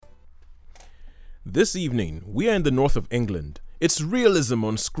This evening, we are in the north of England. It's realism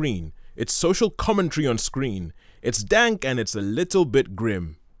on screen. It's social commentary on screen. It's dank and it's a little bit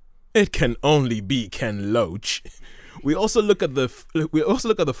grim. It can only be Ken Loach. We also look at the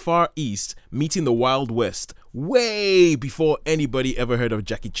Far East meeting the Wild West way before anybody ever heard of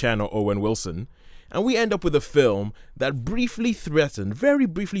Jackie Chan or Owen Wilson. And we end up with a film that very briefly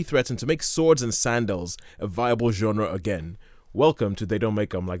threatened to make swords and sandals a viable genre again. Welcome to They Don't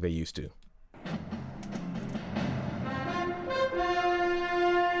Make 'Em Like They Used To.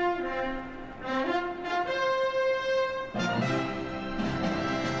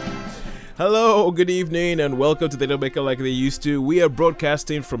 Hello, good evening, and welcome to They Don't Make 'Em Like They Used To. We are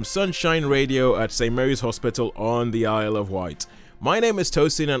broadcasting from Sunshine Radio at St. Mary's Hospital on the Isle of Wight. My name is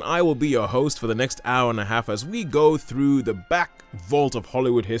Tosin, and I will be your host for the next hour and a half as we go through the back vault of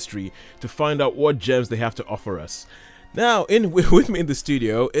Hollywood history to find out what gems they have to offer us. Now, with me in the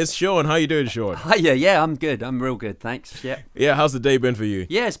studio is Sean. How you doing, Sean? Hiya, yeah, I'm good. I'm real good, thanks. Yeah, how's the day been for you?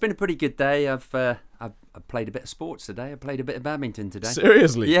 Yeah, it's been a pretty good day. I've played a bit of sports today. I played a bit of badminton today.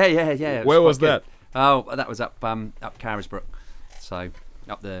 Seriously? Yeah. Where was that? Oh, that was up Carisbrooke. So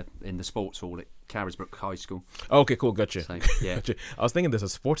up there in the sports hall at Carisbrooke High School. Okay, cool, gotcha. So, yeah. Gotcha. I was thinking there's a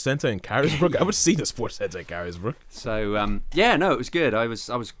sports centre in Carisbrooke. I haven't seen a sports centre in Carisbrooke. So it was good. I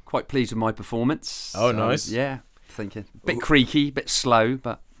was quite pleased with my performance. Oh, nice. Thinking a bit creaky, a bit slow,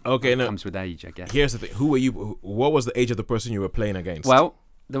 but okay, it comes with age, I guess. Here's the thing: who were you? What was the age of the person you were playing against? Well,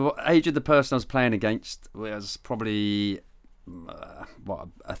 the age of the person I was playing against was probably a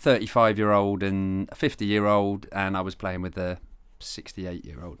 35-year-old and a 50-year-old, and I was playing with a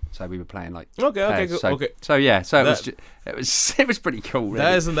 68-year-old. So we were playing like okay. It was pretty cool. Really.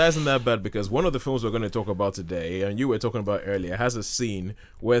 That isn't that bad, because one of the films we're going to talk about today, and you were talking about earlier, has a scene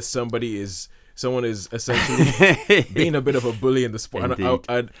where someone is essentially being a bit of a bully in the sport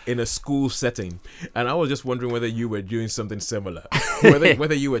and in a school setting, and I was just wondering whether you were doing something similar,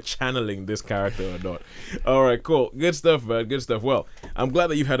 whether you were channeling this character or not. All right, cool, good stuff, man. Good stuff. Well, I'm glad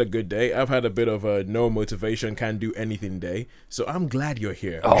that you've had a good day. I've had a bit of a no motivation, can't do anything day, so I'm glad you're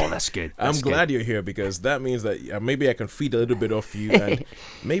here. Oh, that's good. I'm glad you're here, because that means that maybe I can feed a little bit off you, and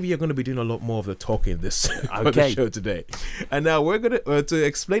maybe you're going to be doing a lot more of the talking this for the show today. And now we're going to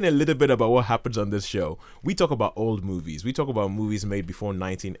explain a little bit about what happens on this show. We talk about old movies. We talk about movies made before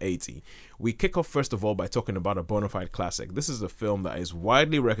 1980. We kick off first of all by talking about a bona fide classic. This is a film that is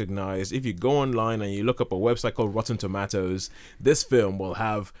widely recognized. If you go online and you look up a website called Rotten Tomatoes, this film will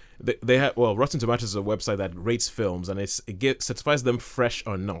have Rotten Tomatoes is a website that rates films, and it certifies them fresh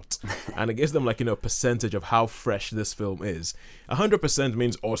or not, and it gives them a percentage of how fresh this film is. 100%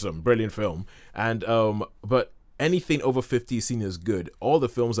 means awesome, brilliant film, and but anything over 50 is seen as good. All the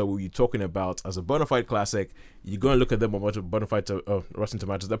films that we'll be talking about as a bona fide classic, you're going to look at them on bona fide Rotten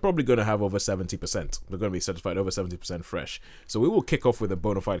Tomatoes, they're probably going to have over 70%. They're going to be certified over 70% fresh. So we will kick off with a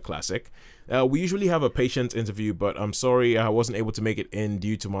bona fide classic. We usually have a patient interview, but I'm sorry I wasn't able to make it in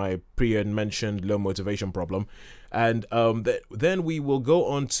due to my pre-mentioned low motivation problem. And then we will go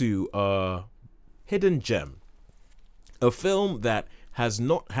on to Hidden Gem, a film that has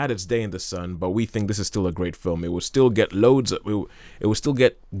not had its day in the sun, but we think this is still a great film. It will still get it will still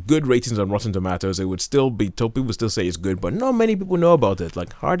get good ratings on Rotten Tomatoes. It would still be told, people still say it's good, but not many people know about it.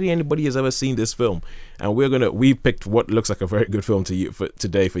 Like, hardly anybody has ever seen this film, and we picked what looks like a very good film for you for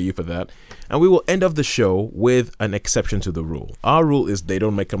that. And we will end off the show with an exception to the rule. Our rule is They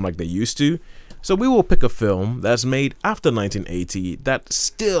Don't Make Them Like They Used To. So we will pick a film that's made after 1980 that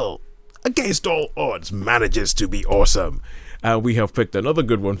still, against all odds, manages to be awesome. And we have picked another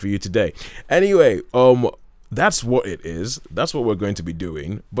good one for you today. Anyway, that's what it is. That's what we're going to be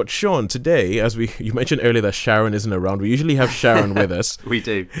doing. But Sean, today, you mentioned earlier that Sharon isn't around. We usually have Sharon with us. We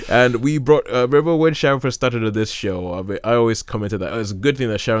do. And we brought, remember when Sharon first started this show, I always commented that it was a good thing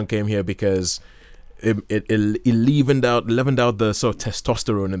that Sharon came here, because it leavened out the sort of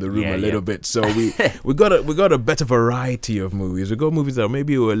testosterone in the room a little bit. So we got a better variety of movies. We got movies that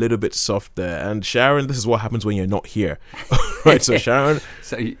maybe were a little bit softer. And Sharon, this is what happens when you're not here, right? So Sharon,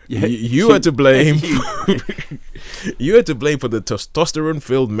 you are to blame. You are to blame for the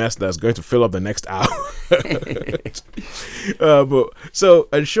testosterone-filled mess that's going to fill up the next hour.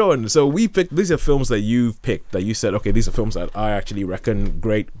 Sean, so we picked, these are films that you've picked, that you said, okay, these are films that I actually reckon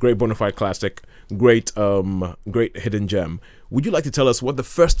great bona fide classic, great hidden gem. Would you like to tell us what the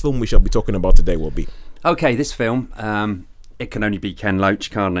first film we shall be talking about today will be? Okay, this film, it can only be Ken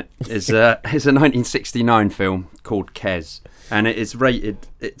Loach, can't it? It's a 1969 film called Kes, and it's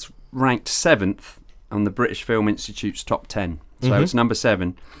ranked 7th on the British Film Institute's top 10. So it's number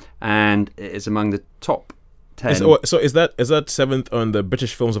 7, and it is among the top 10. So is that seventh on the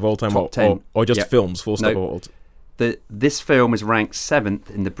British films of all time, Top 10. or just films? Full stop. No, this film is ranked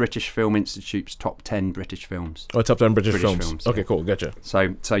 7th in the British Film Institute's top 10 British films. Oh, top 10 British films. Okay, cool, gotcha.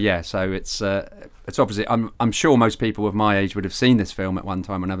 So it's obviously, I'm sure most people of my age would have seen this film at one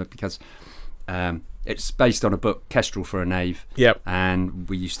time or another, because it's based on a book, Kestrel for a Knave. Yep. And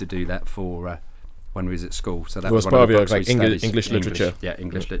we used to do that for when we was at school. So that was one part of the of books your we studied. English literature.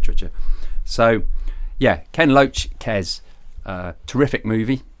 English literature. So Ken Loach, Kes, terrific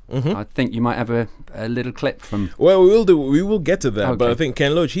movie. Mm-hmm. I think you might have a little clip from. Well, we will get to that. Okay. But I think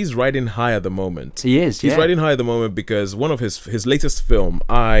Ken Loach, he's riding high at the moment. He is. He's riding high at the moment because one of his latest film,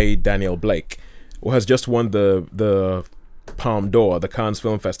 I, Daniel Blake, has just won the Palme d'Or, the Cannes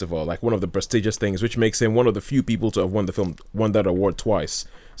Film Festival, like one of the prestigious things, which makes him one of the few people to have won that award twice.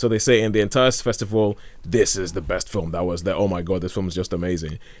 So they say in the entire festival, this is the best film that was there. Oh my god, this film is just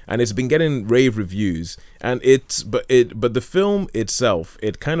amazing, and it's been getting rave reviews. And but the film itself,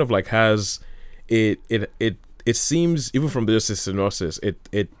 it kind of like has it seems, even from just the synopsis,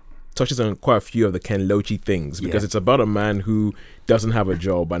 it touches on quite a few of the Ken Loachy things, because it's about a man who doesn't have a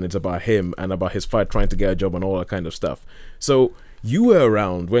job, and it's about him and about his fight trying to get a job and all that kind of stuff. So you were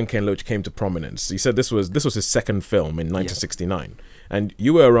around when Ken Loach came to prominence. He said this was his second film in 1969. And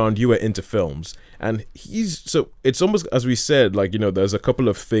you were around, you were into films, and it's almost, as we said, like, there's a couple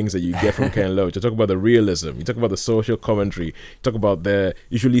of things that you get from Ken Loach. You talk about the realism, you talk about the social commentary, you talk about they're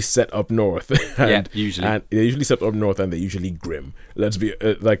usually set up north. Usually. And they're usually set up north, and they're usually grim. Let's be,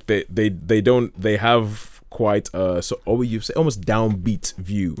 they have quite you say almost downbeat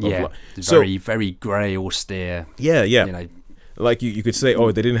view of life. Very, very grey, austere. Yeah. Like you could say,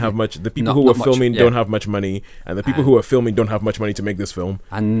 they didn't have much. The people who were filming don't have much money, and the people who are filming don't have much money to make this film,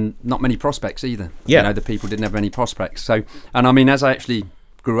 and not many prospects either. Yeah, the people didn't have any prospects. So, and I mean, as I actually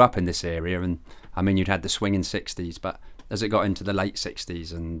grew up in this area, and I mean, you'd had the swinging '60s, but as it got into the late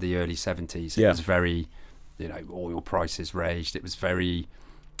 '60s and the early '70s, it was very, oil prices raged. It was very,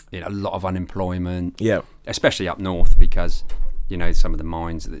 a lot of unemployment. Yeah, especially up north, because some of the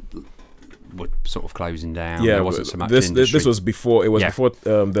mines that were sort of closing down. There wasn't so much industry. This was before. It was before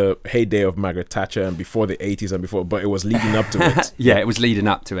the heyday of Margaret Thatcher, and before the 80s, and before. But it was leading up to it. It was leading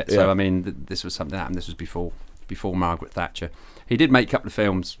up to it. So I mean, this was something that happened. This was before Margaret Thatcher. He did make a couple of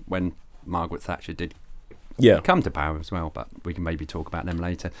films when Margaret Thatcher did come to power as well. But we can maybe talk about them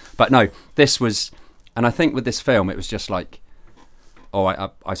later. But no, this was, and I think with this film, it was just like,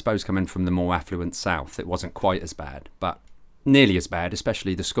 I suppose coming from the more affluent South, it wasn't quite as bad, but nearly as bad,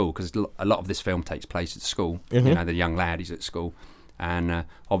 especially the school, because a lot of this film takes place at school. Mm-hmm. The young lad is at school, and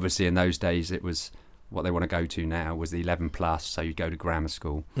obviously in those days it was what they want to go to now was the 11 plus, so you go to grammar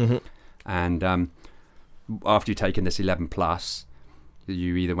school. Mm-hmm. And after you've taken this 11 plus,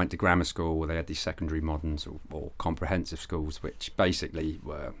 you either went to grammar school, or they had these secondary moderns or comprehensive schools, which basically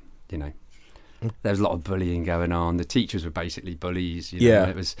were, there was a lot of bullying going on. The teachers were basically bullies.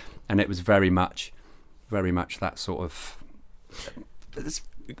 And it was very much that sort of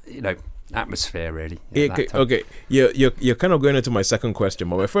atmosphere, really. Okay, you're kind of going into my second question,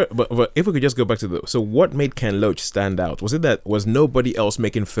 but if we could just go back to so what made Ken Loach stand out? Was it that was nobody else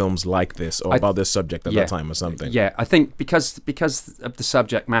making films like this or about this subject at that time or something? Yeah, I think because of the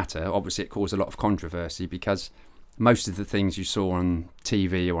subject matter, obviously it caused a lot of controversy, because most of the things you saw on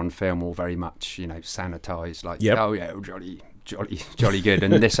TV or on film were very much sanitized, like jolly good,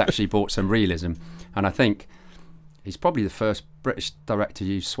 and this actually brought some realism. And I think he's probably the first British director to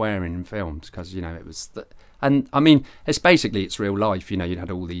use swearing in films, because it was and I mean, it's real life. You'd had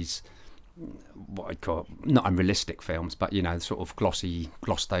all these what I'd call not unrealistic films, but sort of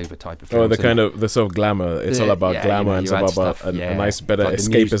glossed over type of films. The sort of glamour. It's all about glamour, and it's all about a nice, better like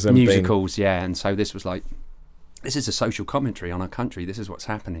escapism musicals, thing. And so this was like, this is a social commentary on our country. This is what's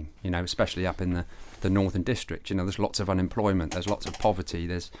happening, especially up in the Northern District. There's lots of unemployment. There's lots of poverty.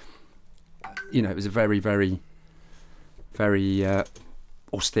 There's, it was a very, very, very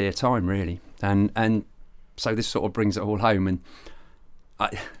austere time, really. And so this sort of brings it all home. And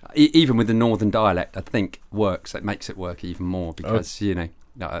even with the Northern dialect, I think works. It makes it work even more, because,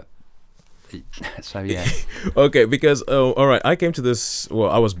 so yeah. Okay, because all right, I came to this. Well,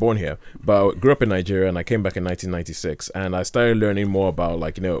 I was born here, but grew up in Nigeria, and I came back in 1996, and I started learning more about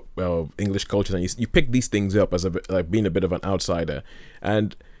English culture, and you pick these things up as being a bit of an outsider,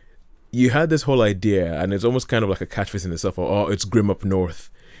 and you had this whole idea, and it's almost kind of like a catchphrase in itself. It's grim up north.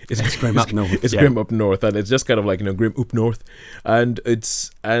 It's grim up north. It's grim up north, and it's just kind of like grim up north, and it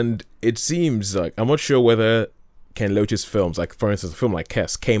seems like, I'm not sure whether Ken Loach's films, like for instance, a film like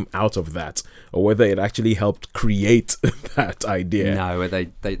Kes, came out of that, or whether it actually helped create that idea. No,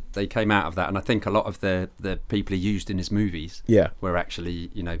 they came out of that, and I think a lot of the people he used in his movies were actually,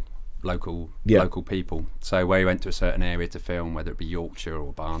 local people. So where he went to a certain area to film, whether it be Yorkshire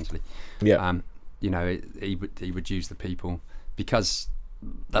or Barnsley, he would use the people because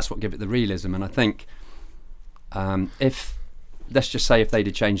that's what give it the realism. And I think if, let's just say, if they'd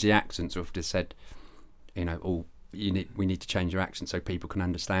have changed the accents, or if they said, we need to change your accent so people can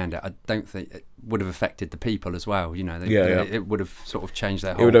understand it, I don't think it would have affected the people as well. It would have sort of changed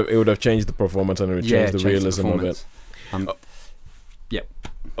their whole... It would have changed the performance, and it would change the realism of it. Yeah.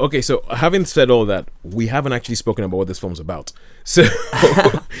 Okay, so having said all that, we haven't actually spoken about what this film's about. So,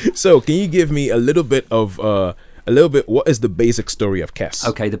 so can you give me a little bit, what is the basic story of Kes?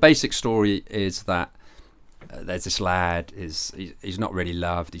 Okay, the basic story is that there's this lad, he's not really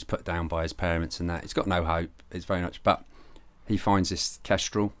loved, he's put down by his parents and that. He's got no hope, it's very much, but he finds this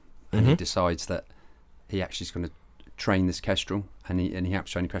kestrel, and he decides that he actually is going to train this kestrel, and he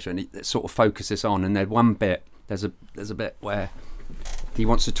helps train the kestrel, and he sort of focuses on, and there's a bit where he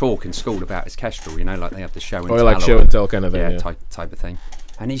wants to talk in school about his kestrel, like they have the show and tell. Like show and tell kind of thing. Type of thing.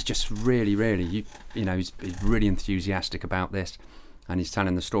 And he's just really, really, he's really enthusiastic about this, and he's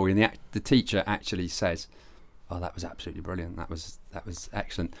telling the story. And the teacher actually says, "Oh, that was absolutely brilliant. That was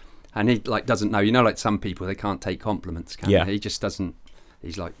excellent." And he doesn't know. Like some people, they can't take compliments. He just doesn't.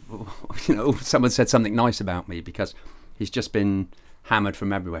 He's like, someone said something nice about me, because he's just been hammered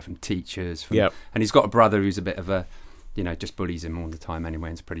from everywhere, from teachers. And he's got a brother who's a bit of a, just bullies him all the time anyway,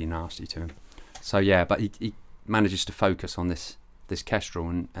 and it's pretty nasty to him. So but he manages to focus on this kestrel,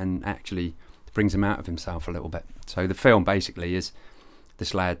 and actually brings him out of himself a little bit. So the film basically is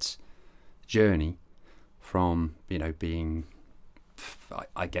this lad's journey from being,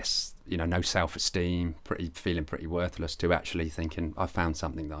 I guess, no self-esteem, feeling pretty worthless, to actually thinking, I found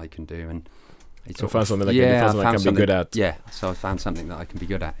something that I can do, and I found something that I can be good at. Yeah, so I found something that I can be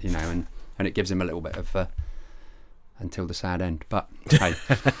good at, and it gives him a little bit of until the sad end. But hey,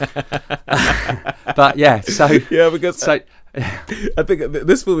 but yeah, because I think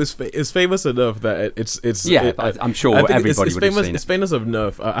this film is famous enough that it's I'm sure everybody would have seen it. It's famous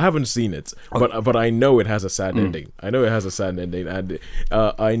enough. I haven't seen it, but I know it has a sad ending. I know it has a sad ending, and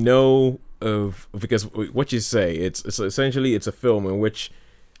I know because what you say, it's essentially it's a film in which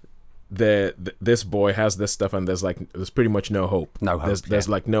this boy has this stuff, and there's pretty much no hope. There's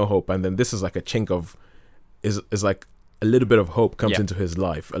no hope, and then this is like a chink of is like a little bit of hope comes into his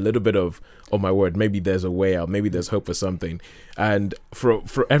life, a little bit of, oh my word, maybe there's a way out, maybe there's hope for something. And for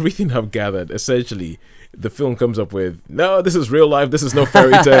everything I've gathered, essentially the film comes up with, no, this is real life, this is no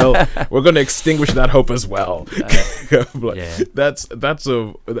fairy tale, we're going to extinguish that hope as well. That's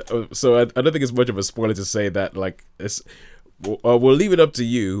so I don't think it's much of a spoiler to say that we'll leave it up to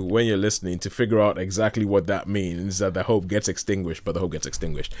you when you're listening to figure out exactly what that means, that the hope gets extinguished, but the hope gets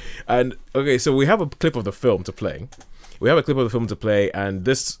extinguished. And okay, so we have a clip of the film to play. And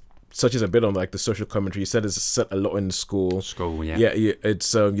this touches a bit on the social commentary. You said it's set a lot in school. Yeah.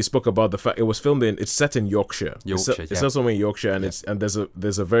 It's you spoke about the fact it was filmed it's set in Yorkshire. It's set somewhere in Yorkshire, and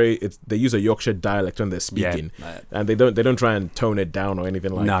they use a Yorkshire dialect when they're speaking, and they don't try and tone it down or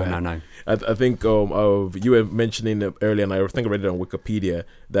anything like that. No. I think you were mentioning earlier, and I think I read it on Wikipedia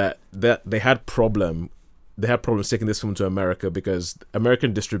that they had problems taking this film to America because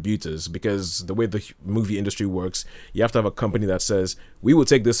American distributors, because the way the movie industry works, you have to have a company that says, we will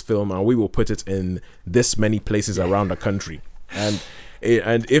take this film and we will put it in this many places around the country. And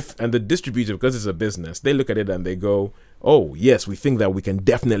the distributor, because it's a business, they look at it and they go, oh yes, we think that we can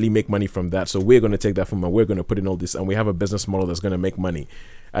definitely make money from that, so we're going to take that film and we're going to put in all this, and we have a business model that's going to make money.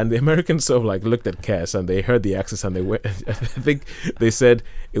 And the Americans sort of looked at Kes, and they heard the accents, and they went, I think they said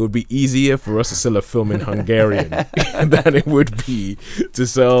it would be easier for us to sell a film in Hungarian than it would be to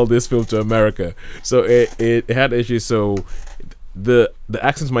sell this film to America. So it had issues. So the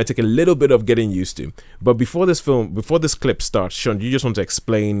accents might take a little bit of getting used to. But before this clip starts, Sean, do you just want to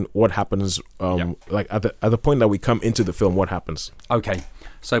explain what happens? At the point that we come into the film, what happens? Okay.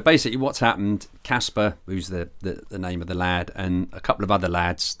 So basically what's happened, Casper, who's the name of the lad, and a couple of other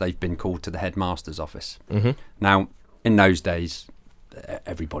lads, they've been called to the headmaster's office. Mm-hmm. Now, in those days,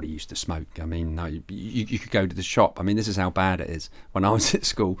 everybody used to smoke. I mean, you could go to the shop. I mean, this is how bad it is. When I was at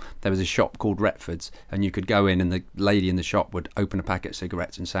school, there was a shop called Retford's, and you could go in, and the lady in the shop would open a packet of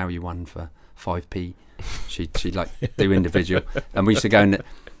cigarettes and sell you one for 5p. She'd do individual. And we used to go in.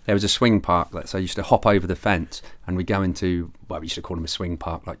 There was a swing park, so I used to hop over the fence, and we'd go into, we used to call them a swing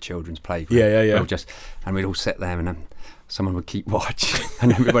park, like children's playground. Yeah. And we'd all sit there, and someone would keep watch,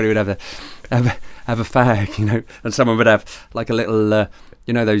 and everybody would have a fag, you know, and someone would have like a little,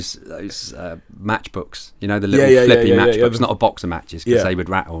 you know, those matchbooks, you know, the little flippy matchbooks, not a box of matches, because they would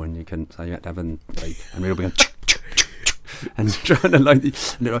rattle, and you couldn't, so you had to have and we'd all be going, and trying to like,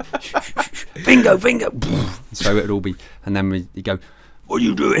 bingo, so it would all be, and then you go, what are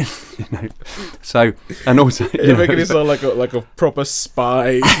you doing? You know, so, and also you're making it sound like a proper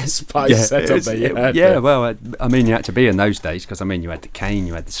spy setup that you had. Yeah, well, I mean, you had to be in those days, because I mean, you had the cane,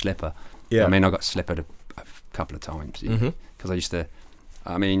 you had the slipper. Yeah, I mean, I got slippered a couple of times because I used to.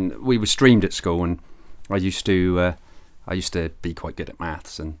 I mean, we were streamed at school, and I used to be quite good at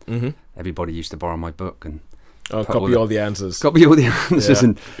maths, and everybody used to borrow my book and copy all the answers.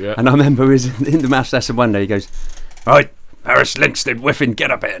 And I remember we was in the maths lesson one day. He goes, "Right, Harris Linksted Whiffin,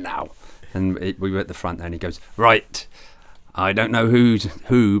 get up here now." And we were at the front there, and he goes, "Right, I don't know who's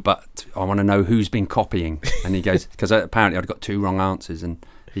who, but I want to know who's been copying." And he goes, because apparently I'd got 2 wrong answers, and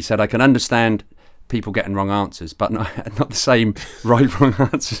he said, "I can understand people getting wrong answers, but not the same wrong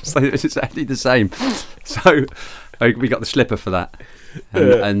answers. It's exactly the same." So we got the slipper for that,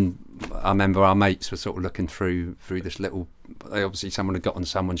 and I remember our mates were sort of looking through this little. Obviously, someone had got on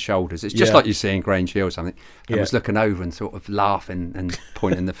someone's shoulders. It's just like you see in Grange Hill or something. And was looking over and sort of laughing and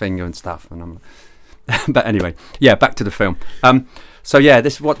pointing the finger and stuff. And I'm, but anyway, back to the film. So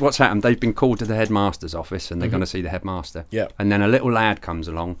this what's happened. They've been called to the headmaster's office, and they're going to see the headmaster. Yeah. And then a little lad comes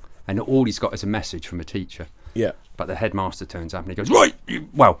along, and all he's got is a message from a teacher. Yeah. But the headmaster turns up and he goes, "Right,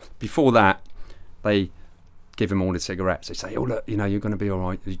 well, before that, they give him all the cigarettes. They say, 'Oh, look, you know, you're going to be all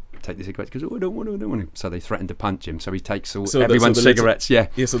right. You take the cigarettes.' Because, 'Oh, I don't want to. So they threaten to punch him. So he takes everyone's cigarettes.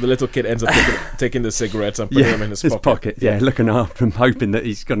 So the little kid ends up taking the cigarettes and putting them in his pocket. Yeah, looking after him, hoping that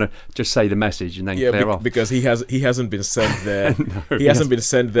he's going to just say the message and then clear off. Because he hasn't been sent there. He hasn't been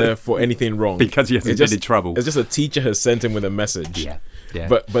sent there for anything wrong. Because he hasn't been in trouble. It's just a teacher has sent him with a message. Yeah. Yeah.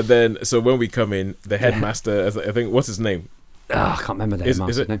 But then, so when we come in, the headmaster, I think, what's his name? I can't remember that. Is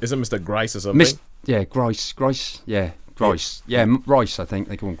it Mr. Grice or something? Grice. Yeah, Grice. Yeah, Rice. I think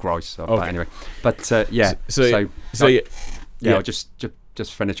they call him Grice. Okay. But anyway, I'll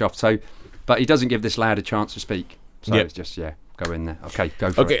just finish off. So, but he doesn't give this lad a chance to speak. So it's just go in there. Okay,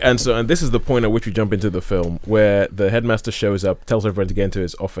 go for it. Okay, and this is the point at which we jump into the film, where the headmaster shows up, tells everyone to get into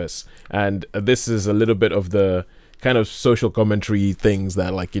his office, and this is a little bit of the kind of social commentary things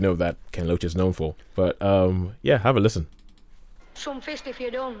that, like, you know, that Ken Loach is known for. But have a listen. Som fest if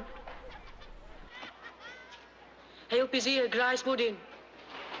you don't. Heel plezier, Grijs moet in.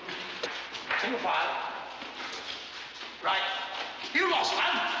 Single file. Right. You lost,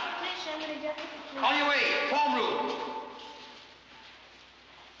 man. On your way, form room.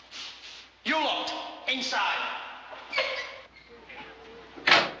 You lot, inside.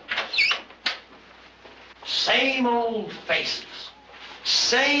 Same old faces.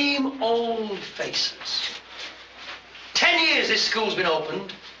 Same old faces. 10 years this school's been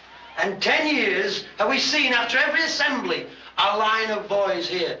opened, and 10 years have we seen after every assembly a line of boys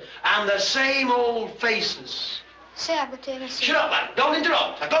here, and the same old faces. Shut up, lad. Don't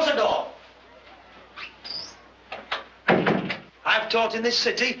interrupt. I close the door. I've taught in this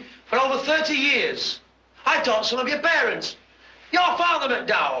city for over 30 years. I taught some of your parents. Your father,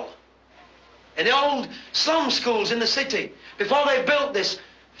 McDowell. In the old slum schools in the city, before they built this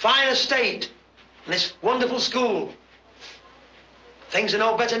fine estate and this wonderful school. Things are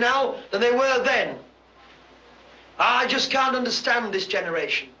no better now than they were then. I just can't understand this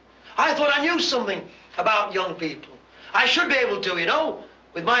generation. I thought I knew something about young people. I should be able to, you know,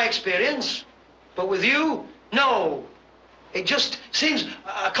 with my experience. But with you, no. It just seems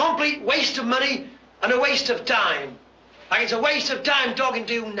a complete waste of money and a waste of time. Like it's a waste of time talking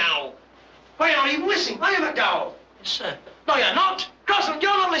to you now. Why, you're not even listening, are you, McDowell? Yes, sir. No, you're not. Crossland,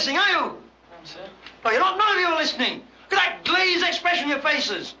 you're not listening, are you? No, sir. No, you're not. None of you are listening. Look at that glazed expression on your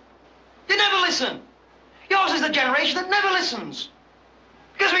faces. You never listen. Yours is the generation that never listens.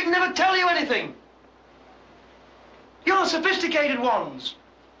 Because we can never tell you anything. You're the sophisticated ones.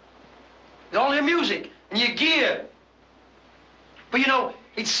 With all your music and your gear. But you know,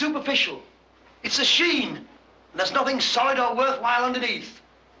 it's superficial. It's a sheen. And there's nothing solid or worthwhile underneath.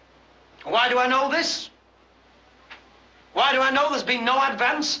 Why do I know this? Why do I know there's been no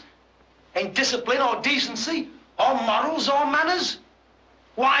advance in discipline or decency or morals or manners?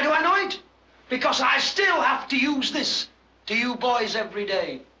 Why do I know it? Because I still have to use this to you boys every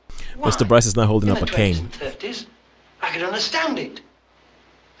day. Why? Mr. Bryce is now holding in up a cane. In the 20s and 30s, I could understand it.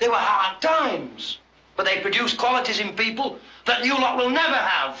 They were hard times, but they produced qualities in people that you lot will never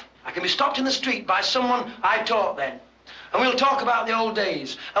have. I can be stopped in the street by someone I taught then, and we'll talk about the old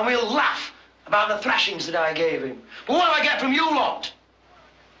days, and we'll laugh about the thrashings that I gave him. But what do I get from you lot?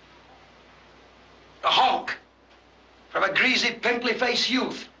 A honk from a greasy, pimply-faced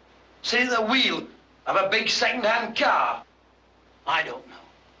youth sitting at the wheel of a big second-hand car. I don't know.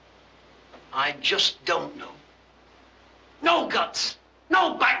 I just don't know. No guts,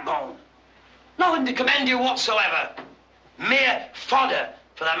 no backbone, nothing to commend you whatsoever. Mere fodder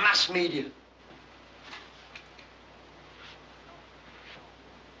for the mass media.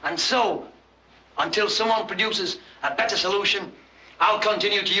 And so, until someone produces a better solution, I'll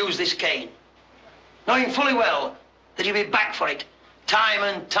continue to use this cane, knowing fully well that you'll be back for it time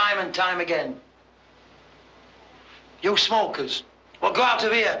and time and time again. You smokers will go out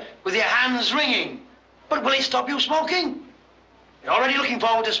of here with your hands ringing. But will it stop you smoking? You're already looking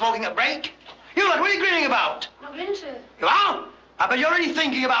forward to smoking at break? You lot, what are you grinning about? Not grinning, sir. You are? I bet you're already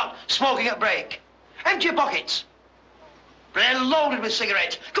thinking about smoking at break. Empty your pockets. They're loaded with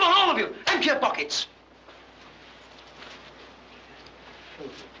cigarettes. Come on, all of you, empty your pockets.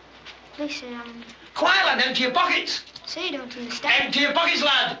 Please, sir, Quiet, lad, empty your pockets. sir, you don't understand. Empty your pockets,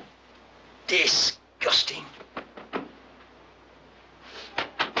 lad. Disgusting.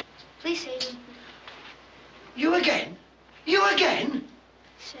 Please, sir, you don't. You again? You again?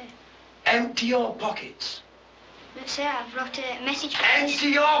 Sir. Empty your pockets. But, sir, I've brought a message for Empty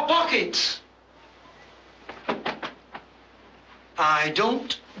your pockets. I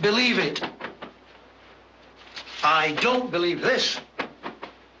don't believe it. I don't believe this.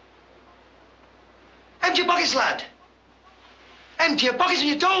 Empty your pockets, lad. Empty your pockets and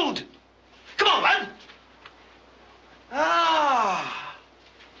you're told. Come on, lad. Ah.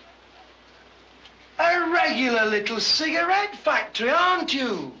 A regular little cigarette factory, aren't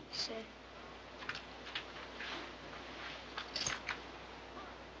you? Sir.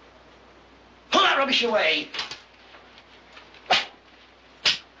 Pull that rubbish away.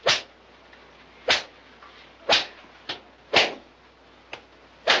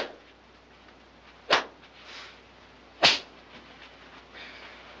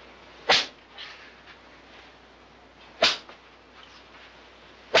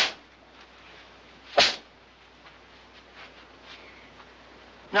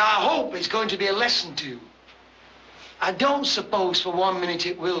 Now, I hope it's going to be a lesson to you. I don't suppose for 1 minute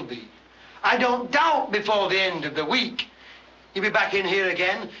it will be. I don't doubt before the end of the week you'll be back in here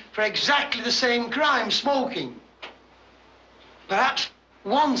again for exactly the same crime, smoking. Perhaps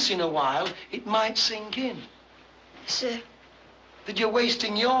once in a while it might sink in Sir. that you're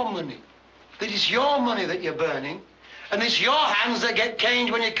wasting your money, that it's your money that you're burning, and it's your hands that get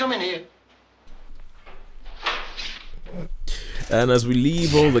caned when you come in here. And as we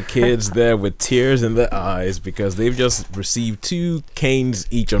leave all the kids there with tears in their eyes because they've just received 2 canes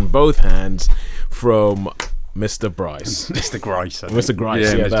each on both hands from Mr. Bryce. Mr. Grice. Mr.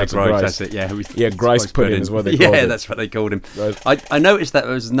 Grice, yeah, Mr. that's Grice, Grice. that's it. Yeah, Grice pudding is what they called it. Yeah, that's what they called him. Right. I noticed that it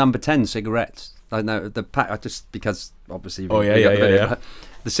was number 10 cigarettes. I know the pack. I just because obviously. Oh yeah.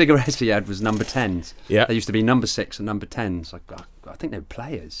 The cigarettes he had was number 10s. Yeah. They used to be number 6 and number 10s. I think they were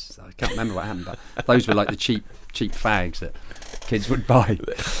players. I can't remember what happened, but those were like the cheap fags that kids would buy.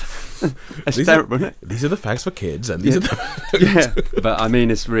 That's terrible, isn't it? These are the fags for kids, and these are the Yeah, but I mean,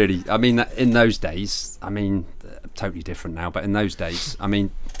 it's really. I mean, in those days, I mean, totally different now. But in those days, I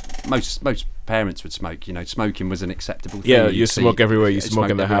mean, most parents would smoke. You know, smoking was an acceptable thing. Yeah, you smoke everywhere. You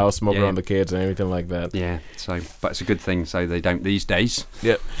smoke in the everywhere. house, smoke around the kids, and everything like that. Yeah. So, but it's a good thing. So they don't these days.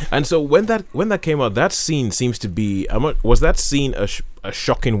 Yeah, and so when that came out, that scene seems to be. Was that scene a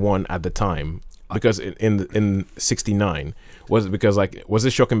shocking one at the time? Because in '69, was it because was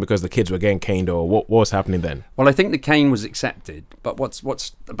it shocking because the kids were getting caned, or what was happening then? Well, I think the cane was accepted, but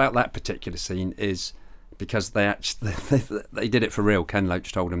what's about that particular scene is because they actually they did it for real. Ken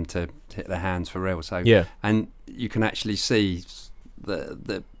Loach told them to hit their hands for real. So yeah, and you can actually see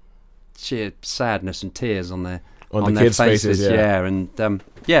the sheer sadness and tears on their kids' faces. Yeah, and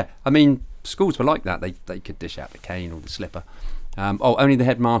I mean, schools were like that. They could dish out the cane or the slipper. Only the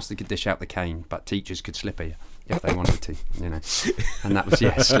headmaster could dish out the cane, but teachers could slipper you if they wanted to, you know. And that was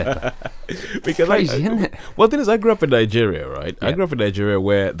slipper. Because crazy, isn't it? Well, the thing is, I grew up in Nigeria, right? Yeah. I grew up in Nigeria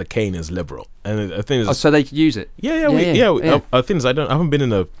where the cane is liberal, and the thing is, so they could use it. Yeah. I think I haven't been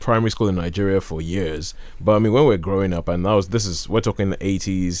in a primary school in Nigeria for years, but I mean, when we were growing up, and we're talking the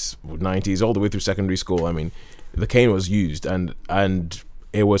 80s, 90s, all the way through secondary school. I mean, the cane was used, and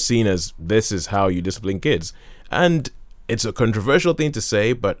it was seen as this is how you discipline kids, and it's a controversial thing to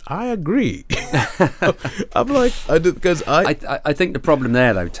say, but I agree. I'm like, because I think the problem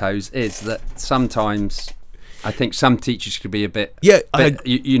there, though, Toes, is that sometimes I think some teachers could be a bit, Yeah,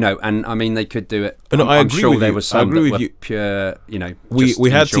 you know, and I mean they could do it. No, I I'm agree sure with there you. was I some agree that with were you. pure, you know. we just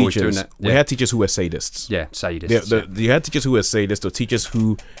had enjoyed teachers. doing it. We had teachers who were sadists. Yeah, sadists. You had teachers who were sadists, or teachers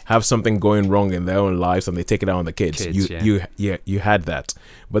who have something going wrong in their own lives and they take it out on the kids. You had that.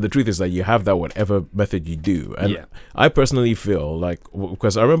 But the truth is that you have that whatever method you do. And I personally feel like,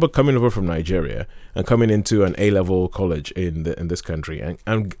 because I remember coming over from Nigeria and coming into an A-level college in this country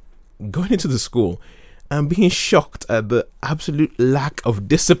and going into the school and being shocked at the absolute lack of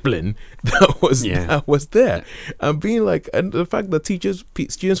discipline that was there, and being like, and the fact that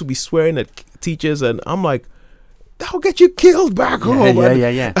students would be swearing at teachers, and I'm like, that'll get you killed back home.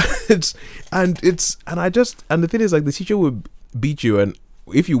 Yeah. And the thing is, like, the teacher would beat you, and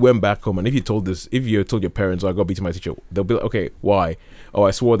if you went back home and if you told your parents, "Oh, I got beaten by my teacher," they'll be like, "Okay, why?" "Oh,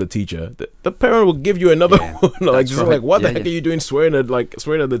 I swore at the teacher." The parent will give you another one. Like, just like, what the heck are you doing swearing at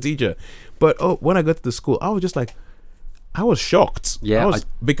the teacher? But when I got to the school, I was just like, I was shocked. Yeah,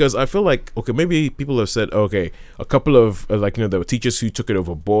 because I feel like, okay, maybe people have said, okay, a couple of there were teachers who took it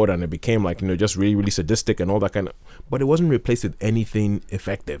overboard and it became like, just really, really sadistic and all that kind of, but it wasn't replaced with anything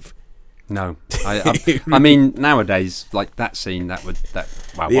effective. No, I mean, nowadays, like that scene,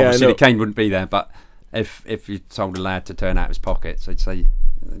 obviously the cane wouldn't be there, but if you told a lad to turn out his pockets, I'd say,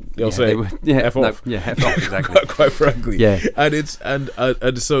 say, F off. F off, exactly. quite frankly. Yeah.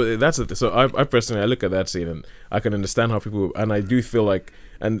 And so that's it. So I personally, I look at that scene and I can understand how people, and I do feel like,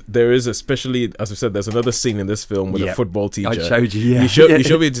 and there is, especially, as I said, there's another scene in this film with a football teacher. I showed you, You showed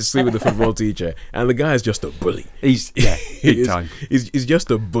me to sleep with the football teacher, and the guy is just a bully. He's big time. He's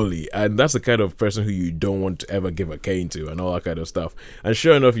just a bully, and that's the kind of person who you don't want to ever give a cane to, and all that kind of stuff. And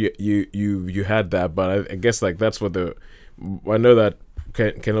sure enough, you had that, but I guess like that's what I know that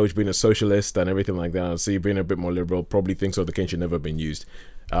Ken Loach being a socialist and everything like that, so being a bit more liberal, probably thinks the cane should never have been used.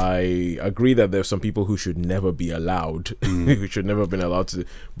 I agree that there's some people who should never be allowed, who should never have been allowed to,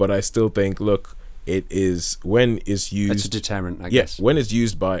 but I still think, look, it is, when it's used, it's a deterrent, I guess. When it's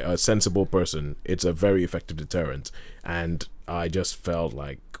used by a sensible person, it's a very effective deterrent, and I just felt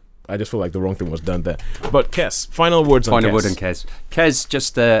like the wrong thing was done there. But Kes, final words on Kes. Final word on Kes. Kes,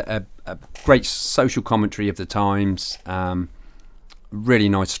 just a great social commentary of the times. Really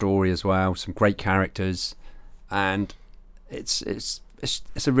nice story as well. Some great characters, and it's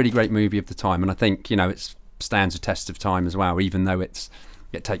a really great movie of the time. And I think it stands a test of time as well. Even though it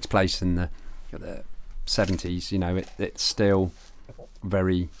takes place in the 70s, it's still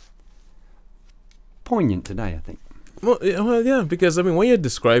very poignant today, I think. Well, yeah, because I mean, when you're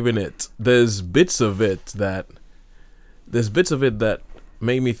describing it, there's bits of it that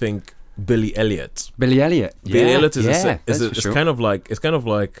made me think Billy Elliot. Billy Elliot is kind of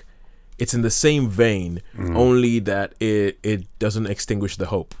like it's in the same vein, only that it doesn't extinguish the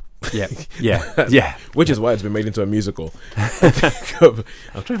hope. Yeah. Which is why it's been made into a musical. I'm trying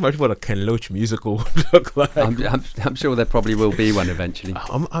to imagine what a Ken Loach musical would look like. I'm sure there probably will be one eventually.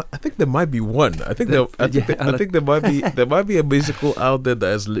 I think there might be one. I think there might be a musical out there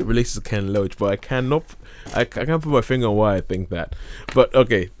that is related to Ken Loach, but I can't put my finger on why I think that. But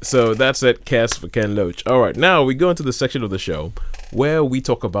okay, so that's it. Cast for Ken Loach. All right, now we go into the section of the show where we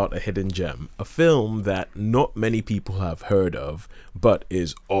talk about a hidden gem, a film that not many people have heard of, but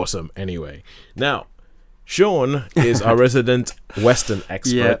is awesome anyway. Now, Sean is our resident Western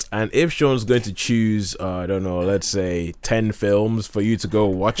expert, and if Sean's going to choose, let's say 10 films for you to go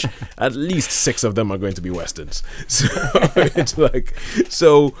watch, at least 6 of them are going to be Westerns. So it's like,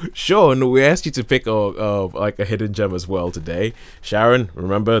 Sean, we asked you to pick like a hidden gem as well today. Sharon,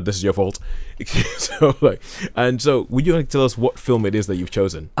 remember, this is your fault. So would you like to tell us what film it is that you've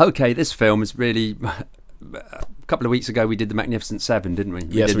chosen? Okay, this film is really... A couple of weeks ago we did the Magnificent Seven, didn't we?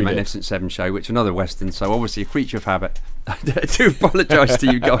 Yes, we did the Magnificent Seven show, which is another Western, so obviously a creature of habit. I do apologise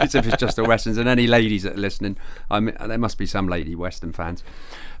to you guys if it's just the Westerns, and any ladies that are listening. There must be some lady Western fans.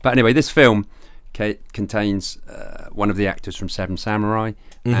 But anyway, this film contains one of the actors from Seven Samurai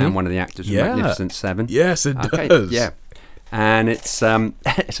and one of the actors from Magnificent Seven. Yes, it does. Yeah. And it's a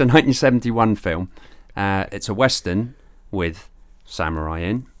 1971 film. It's a Western with samurai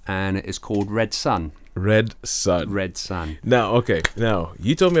in, and it is called Red Sun. Red Sun. Now,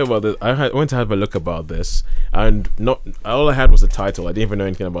 you told me about this. I went to have a look about this, and not all I had was the title. I didn't even know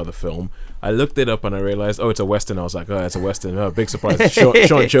anything about the film. I looked it up and I realized, it's a Western. I was like, it's a Western. Oh, big surprise.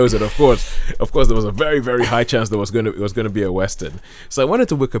 Sean chose it. Of course, there was a very, very high chance it was going to be a Western. So I went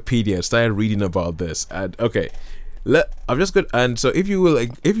into Wikipedia and started reading about this. And I'm just good. And so I'm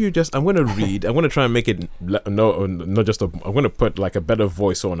going to read. I'm going to try and make it I'm going to put like a better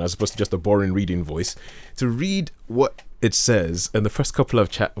voice on as opposed to just a boring reading voice to read what it says in the first couple of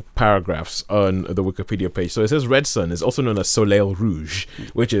paragraphs on the Wikipedia page. So it says Red Sun is also known as Soleil Rouge,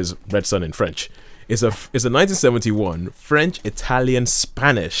 which is red sun in French. It's a 1971 French, Italian,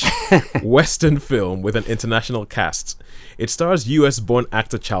 Spanish Western film with an international cast. It stars U.S.-born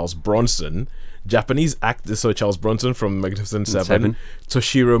actor Charles Bronson, Japanese actor Charles Bronson from Magnificent Seven,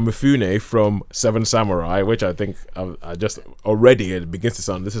 Toshiro Mifune from Seven Samurai, which I think I just already it begins to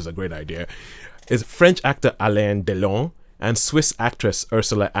sound this is a great idea. Is French actor Alain Delon and Swiss actress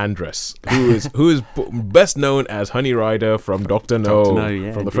Ursula Andress, who is best known as Honey Rider from Dr.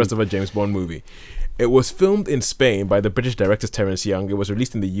 No, from the first ever James Bond movie. It was filmed in Spain by the British director Terence Young. It was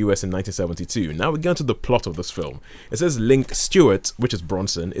released in the US in 1972. Now we get into the plot of this film. It says Link Stewart, which is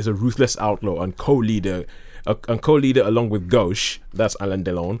Bronson, is a ruthless outlaw and co-leader along with Gauche, that's Alain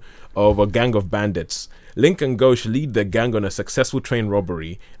Delon, of a gang of bandits. Link and Gauche lead the gang on a successful train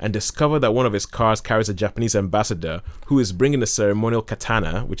robbery and discover that one of his cars carries a Japanese ambassador who is bringing a ceremonial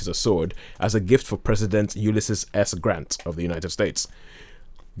katana, which is a sword, as a gift for President Ulysses S. Grant of the United States.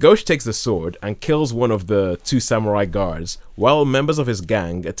 Gauche takes the sword and kills one of the two samurai guards, while members of his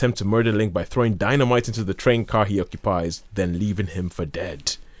gang attempt to murder Link by throwing dynamite into the train car he occupies, then leaving him for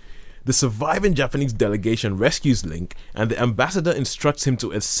dead. The surviving Japanese delegation rescues Link, and the ambassador instructs him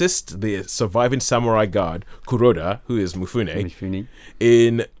to assist the surviving samurai guard, Kuroda, who is Mifune,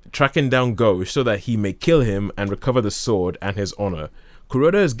 in tracking down Gauche so that he may kill him and recover the sword and his honor.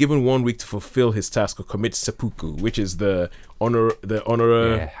 Kuroda is given 1 week to fulfill his task or commit seppuku, which is the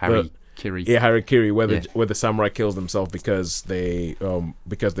harikiri, where the samurai kills themselves because they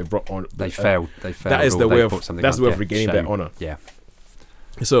brought on they failed. That is the way of regaining their honor. Yeah.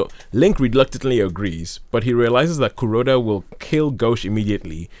 So Link reluctantly agrees, but he realizes that Kuroda will kill Gauche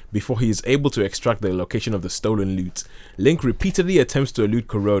immediately before he is able to extract the location of the stolen loot. Link repeatedly attempts to elude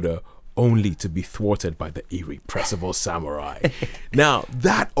Kuroda, only to be thwarted by the irrepressible samurai. Now,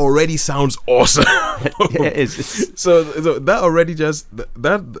 that already sounds awesome. It is. So that already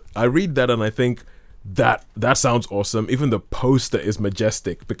that I read that and I think that sounds awesome. Even the poster is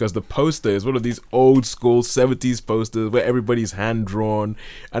majestic because the poster is one of these old school 70s posters where everybody's hand drawn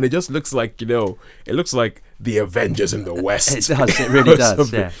and it just looks like, it looks like the Avengers in the West. It does. It really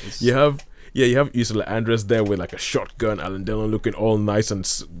does. Yeah. You have Ursula Andress there with like a shotgun, Alain Delon looking all nice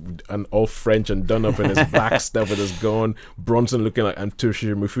and all French and done up in his black stuff with his gun, Bronson looking like, and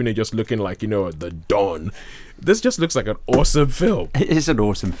Toshiro Mifune just looking like, the Don. This just looks like an awesome film. It is an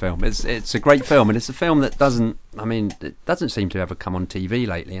awesome film. It's a great film, and it's a film that doesn't seem to ever come on TV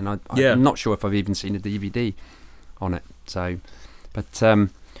lately, and I'm not sure if I've even seen a DVD on it. So, but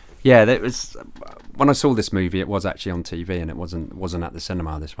that was when I saw this movie. It was actually on TV, and it wasn't at the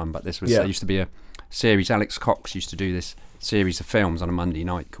cinema. This one, but this was. There used to be a series. Alex Cox used to do this series of films on a Monday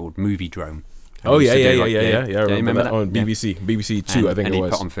night called Movie Drome. I remember that on BBC, BBC Two, I think it was. And he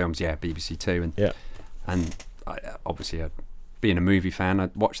put on films, BBC Two, and obviously, being a movie fan, I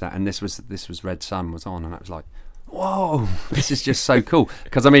watched that, and this was Red Sun was on, and I was like, whoa, this is just so cool.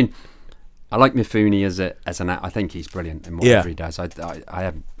 Because I like Mifune as an actor. I think he's brilliant in whatever he does.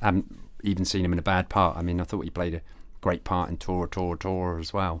 I haven't even seen him in a bad part. I thought he played a great part in Tora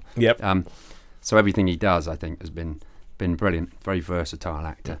as well. Yep. So everything he does, I think, has been brilliant. Very versatile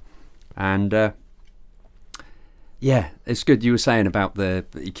actor, and it's good. You were saying about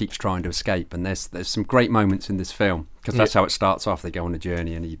he keeps trying to escape, and there's some great moments in this film because that's how it starts off. They go on a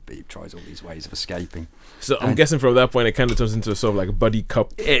journey, and he tries all these ways of escaping. So I'm guessing from that point, it kind of turns into a sort of like a buddy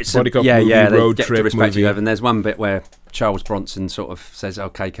cop movie, road trip movie. And there's one bit where Charles Bronson sort of says,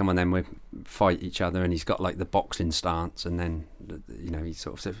 "Okay, come on, then we fight each other," and he's got like the boxing stance, and then he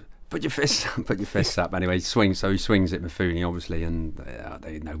sort of says, Put your fists up. Anyway, he swings at Mifune, obviously, and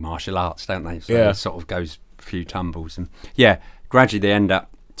they know martial arts, don't they? So it sort of goes a few tumbles, and gradually they end up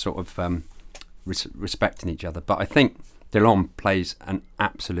sort of respecting each other. But I think Delon plays an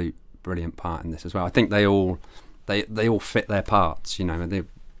absolute brilliant part in this as well. I think they all fit their parts, and they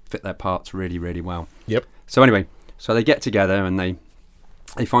fit their parts really, really well. Yep. So anyway, they get together and they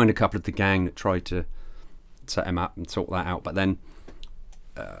find a couple of the gang that try to set him up and sort that out, but then.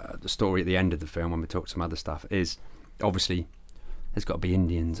 The story at the end of the film, when we talk some other stuff, is obviously there's got to be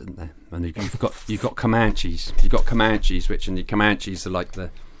Indians, isn't there? And you've got Comanches. You've got Comanches, and the Comanches are like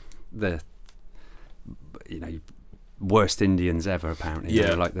the worst Indians ever, apparently.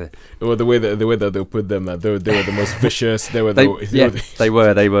 Yeah, like the way that they put them, they were the most vicious. They were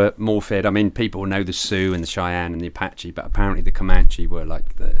more feared. People know the Sioux and the Cheyenne and the Apache, but apparently the Comanche were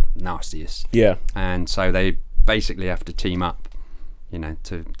like the nastiest. Yeah, and so they basically have to team up.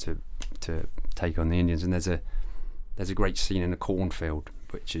 To take on the Indians, and there's a great scene in a cornfield,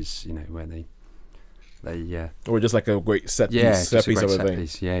 which is where or just like a great set piece, yeah, set just a piece great of a set thing.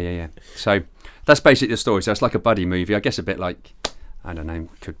 piece. Yeah. So that's basically the story. So it's like a buddy movie. I guess a bit like, I don't know,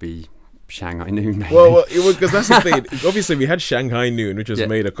 could be Shanghai Noon. Maybe. Well, because that's the thing. Obviously, we had Shanghai Noon, which was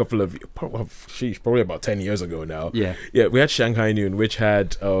made a couple of, probably about 10 years ago now. Yeah. We had Shanghai Noon, which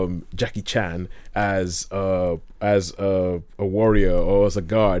had Jackie Chan as a warrior or as a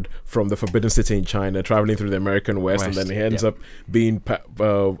guard from the Forbidden City in China, traveling through the American West, and then he ends up being.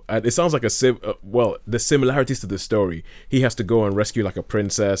 It sounds like the similarities to the story. He has to go and rescue like a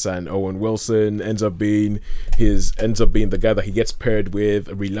princess, and Owen Wilson ends up being the guy that he gets paired with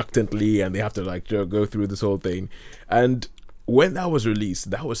reluctantly, and they have to like go through this whole thing. And when that was released,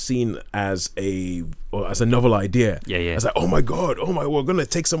 that was seen as a novel idea. Yeah. It's like, oh my god, we're gonna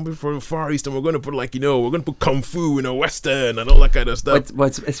take somebody from the Far East and we're gonna put we're gonna put kung fu in a western and all that kind of stuff. Well,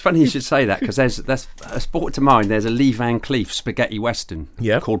 it's funny you should say that, because that's brought to mind. There's a Lee Van Cleef spaghetti western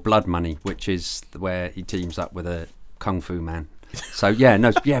called Blood Money, which is where he teams up with a kung fu man. So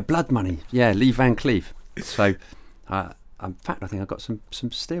Blood Money. Yeah, Lee Van Cleef. So. In fact, I think I've got some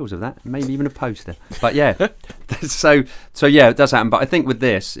stills of that, maybe even a poster. But yeah, so yeah, it does happen. But I think with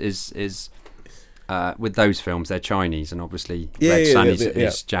this is with those films, they're Chinese, and obviously Red Sun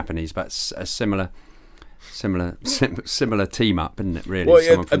is Japanese, but a similar team up, isn't it? Really,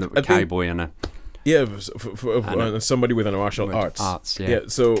 someone from the cowboy and a. Yeah, for somebody with an martial arts. Yeah.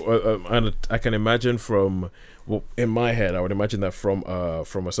 So I can imagine in my head, I would imagine that from a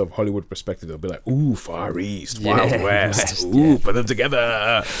sort of Hollywood perspective, they'll be like, ooh, Far East, Wild West, ooh, put them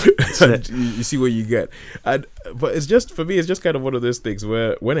together. And you see what you get. But it's just, for me, it's just kind of one of those things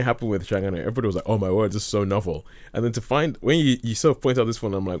where when it happened with Shanghai, everybody was like, oh my word, this is so novel. And then to find, when you sort of point out this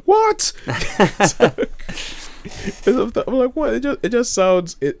one, I'm like, what? I'm like, what? It just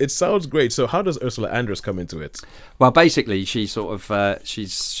sounds. It sounds great. So how does Ursula Andress come into it? Well, basically, she sort of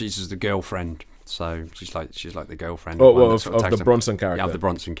she's just the girlfriend. So she's like the girlfriend. Of the Bronson character. Yeah, of the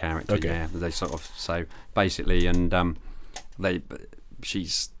Bronson character. Okay. Yeah, they sort of. So basically, and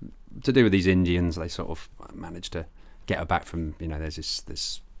she's to do with these Indians. They sort of manage to get her back from. There's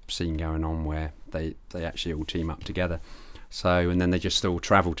this scene going on where they actually all team up together. So, and then they just all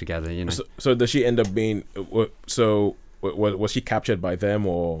travel together, So does she end up being... So, was she captured by them,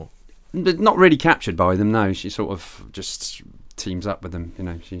 or...? Not really captured by them, no. She sort of just teams up with them,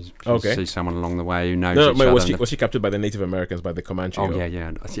 She sees someone along the way who knows each other. Was she captured by the Native Americans, by the Comanche? Oh,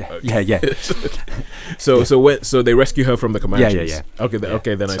 yeah. So they rescue her from the Comanches? Yeah.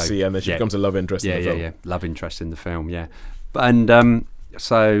 Okay, then I see. And then she becomes a love interest in the film. Yeah, love interest in the film, yeah.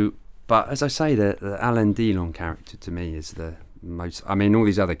 But as I say, the Alain Delon character to me is the most. I mean, all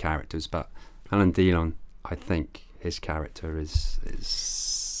these other characters, but Alain Delon, I think his character is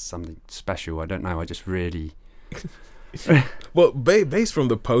something special. I don't know. I just really. Well, based from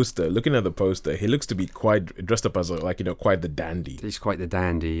the poster, looking at the poster, he looks to be quite dressed up as quite the dandy. He's quite the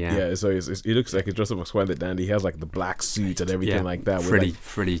dandy, yeah. Yeah, so he looks like he's dressed up as quite the dandy. He has like the black suit and everything like that.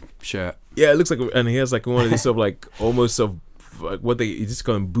 Frilly shirt. Yeah, it looks like, and he has like one of these sort of like almost sort of. What you just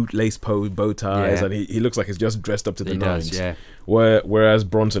call them bootlace bow ties, and he looks like he's just dressed up to the nines. Yeah. Whereas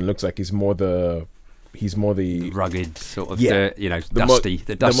Bronson looks like he's more the rugged sort of dusty,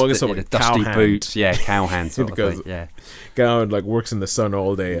 the dusty boots, cowhand sort of thing. Yeah, guy like works in the sun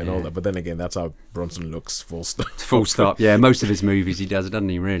all day and all that. But then again, that's how Bronson looks. Full stop. Yeah, most of his movies he does, doesn't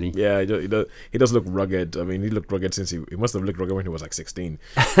he? Really? Yeah, he does look rugged. I mean, he looked rugged since he must have looked rugged when he was like 16.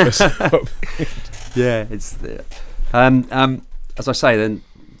 Yeah, it's as I say, then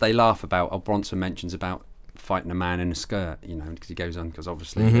they laugh about. Bronson mentions about fighting a man in a skirt, because he goes on, because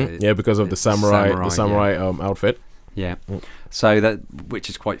obviously because of the samurai outfit. Yeah, so which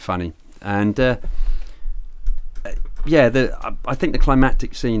is quite funny, and I think the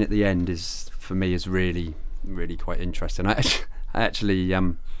climactic scene at the end is really, really quite interesting. I actually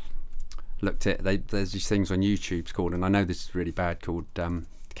looked at there's these things on YouTube called, and I know this is really bad, called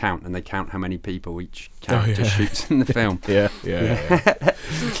Count, and they count how many people each character shoots in the film. Yeah.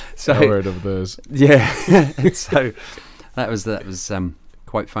 So I heard of those. Yeah. So that was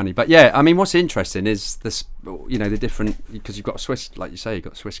quite funny. But yeah, I mean, what's interesting is this, the different, because you've got a Swiss, like you say, you've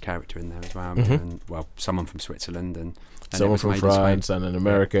got a Swiss character in there as well. And, someone from Switzerland and someone from France and an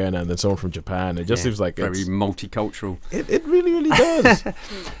American, and then someone from Japan. It just seems like very multicultural. It really, really does.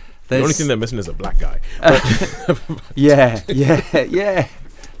 The only thing they're missing is a black guy. Yeah.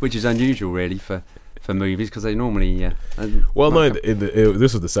 Which is unusual, really, for movies, because they normally.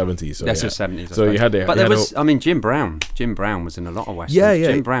 This was the 70s. So that's the 70s. So you had to. But there was, Jim Brown. Jim Brown was in a lot of westerns. Yeah.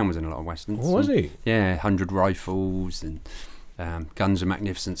 Jim Brown was in a lot of westerns. Oh, was he? Yeah, 100 Rifles and Guns of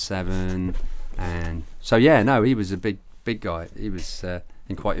Magnificent Seven, and so he was a big guy. He was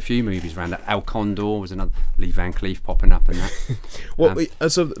in quite a few movies around that. El Condor was another, Lee Van Cleef popping up in that. Well,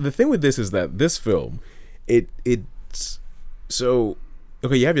 so the thing with this is that this film, it's so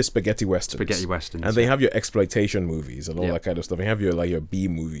okay. You have your spaghetti westerns, and they have your exploitation movies and all that kind of stuff. You have your B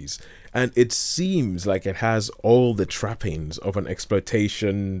movies, and it seems like it has all the trappings of an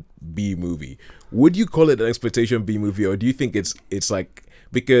exploitation B movie. Would you call it an exploitation B movie, or do you think it's like,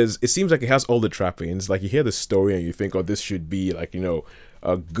 because it seems like it has all the trappings? Like, you hear the story and you think, oh, this should be like,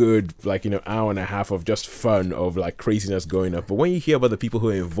 a good, like, hour and a half of just fun, of like craziness going up. But when you hear about the people who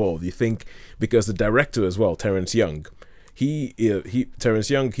are involved, you think, because the director as well, Terrence Young, he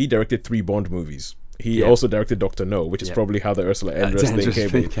directed 3 Bond movies. He also directed Dr. No, which is probably how the Ursula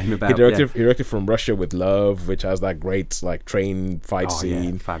Andress thing came about. He directed From Russia with Love, which has that great like train fight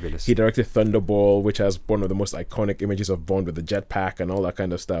scene. Fabulous. He directed Thunderball, which has one of the most iconic images of Bond with the jetpack and all that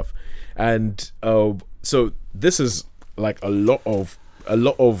kind of stuff. And so this is like a lot of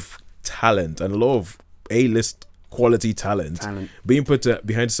talent and a lot of A-list quality talent being put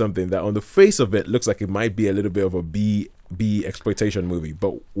behind something that on the face of it looks like it might be a little bit of a B exploitation movie.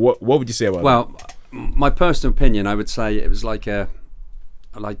 But what would you say about that? Well, my personal opinion, I would say it was like an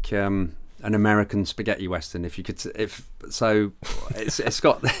American spaghetti western. If it's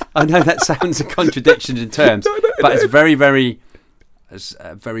got. I know that sounds a contradiction in terms, but it's very, very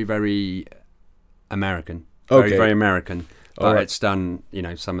American. Very American. But it's done.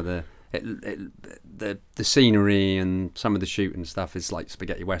 Some of the scenery and some of the shooting stuff is like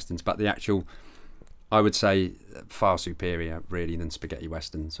spaghetti westerns, but the actual, I would say, far superior really than spaghetti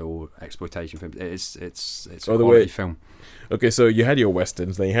westerns or exploitation films. It's a quality film. Okay, so you had your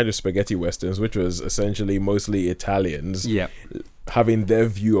westerns, then you had your spaghetti westerns, which was essentially mostly Italians having their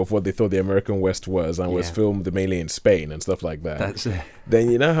view of what they thought the American West was, and was filmed mainly in Spain and stuff like that. That's it.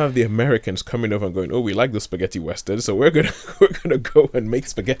 Then you now have the Americans coming over and going, oh, we like the spaghetti westerns, so we're gonna go and make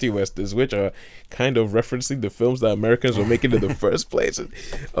spaghetti westerns, which are kind of referencing the films that Americans were making in the first place.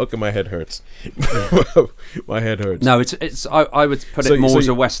 Okay, my head hurts. My head hurts. No, it's. I would put it more as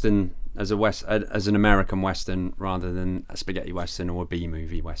a western. As an American western rather than a spaghetti western or a B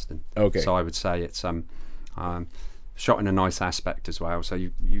movie western. Okay. So I would say it's shot in a nice aspect as well. So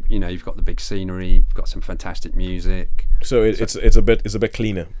you've got the big scenery, you've got some fantastic music. So it's a bit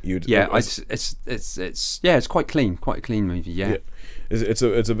cleaner. It's quite clean, quite a clean movie. Yeah. It's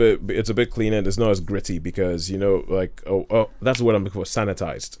a bit cleaner. It's not as gritty because that's what I'm looking for.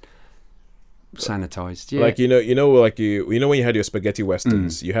 Sanitized, yeah. Like when you had your spaghetti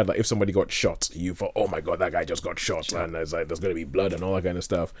westerns, you had like if somebody got shot, you thought, oh my god, that guy just got shot, and there's gonna be blood and all that kind of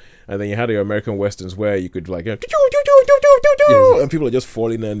stuff. And then you had your American westerns where you could like and people are just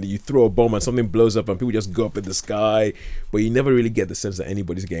falling, and you throw a bomb and something blows up and people just go up in the sky, but you never really get the sense that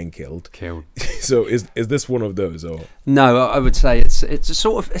anybody's getting killed. So is this one of those? Or no, I would say it's a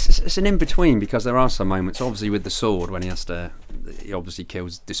sort of it's an in between, because there are some moments, obviously with the sword, when he obviously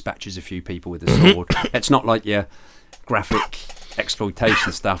dispatches a few people with the sword. It's not like your graphic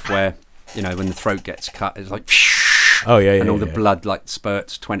exploitation stuff where when the throat gets cut, it's like the blood like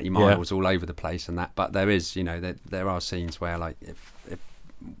spurts 20 miles all over the place and that. But there is there are scenes where like if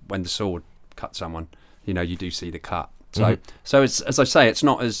when the sword cuts someone, you do see the cut. So it's, as I say, it's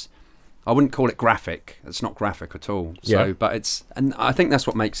not as, I wouldn't call it graphic. It's not graphic at all. So but and I think that's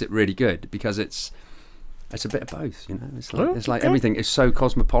what makes it really good, because it's a bit of both, It's like everything is so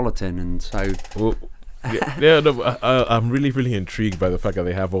cosmopolitan and so. I'm really, really intrigued by the fact that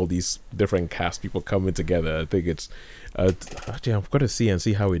they have all these different cast people coming together. I think it's actually I've got to see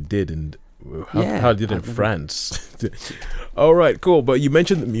how it did and how it did in France. All right, cool. But you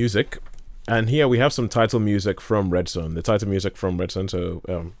mentioned the music, and here we have some title music from Red Son. The title music from Red Son. So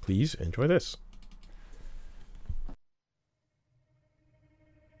please enjoy this.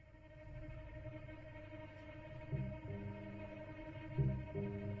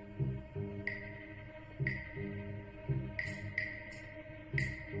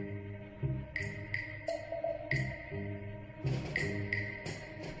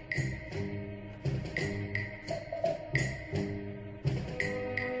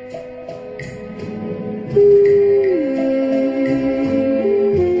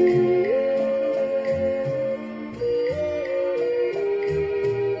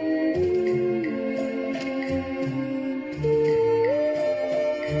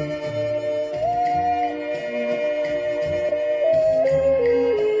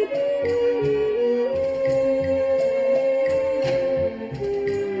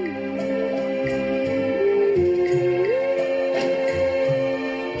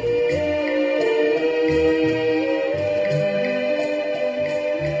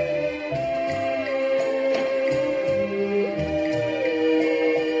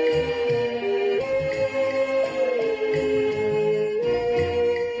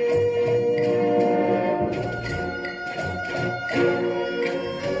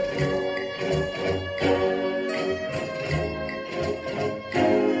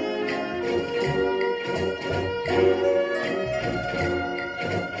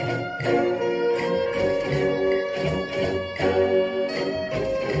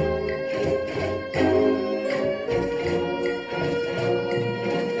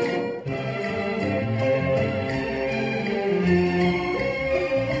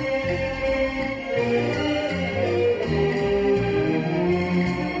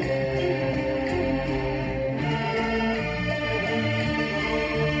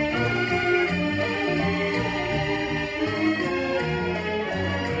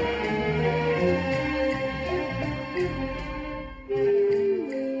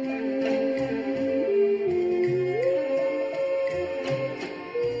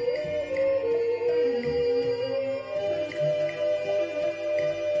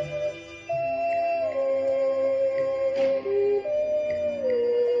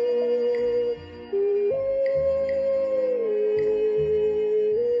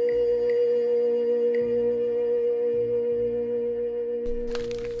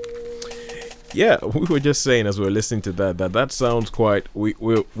 Yeah, we were just saying as we were listening to that sounds quite.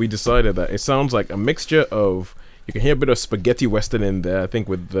 We decided that it sounds like a mixture of. You can hear a bit of spaghetti western in there, I think,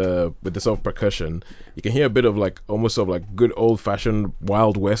 with the sort of percussion. You can hear a bit of like almost of like good old fashioned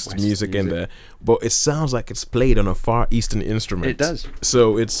Wild West music in there, but it sounds like it's played on a Far Eastern instrument. It does.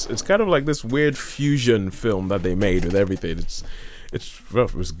 So it's kind of like this weird fusion film that they made with everything. It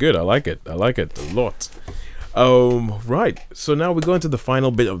was good. I like it a lot. Right, so now we go into the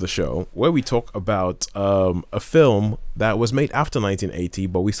final bit of the show where we talk about a film that was made after 1980,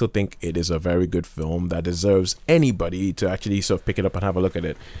 but we still think it is a very good film that deserves anybody to actually sort of pick it up and have a look at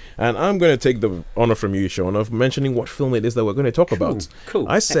it. And I'm going to take the honor from you, Sean, of mentioning what film it is that we're going to talk about. Cool.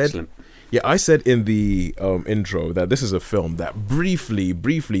 I said, excellent. Yeah, I said in the intro that this is a film that briefly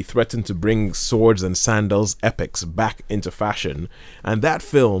threatened to bring swords and sandals epics back into fashion, and that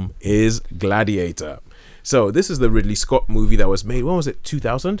film is Gladiator. So this is the Ridley Scott movie that was made. When was it?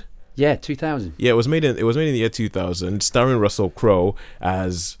 2000? Yeah, 2000. Yeah, it was made in the year 2000, starring Russell Crowe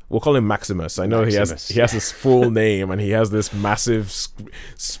as, we'll call him Maximus. I know Maximus. he has his full name, and he has this massive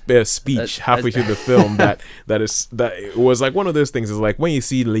speech halfway through the film that it was like one of those things. Is like when you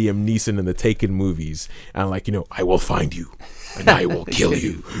see Liam Neeson in the Taken movies, and like, you know, I will find you and I will kill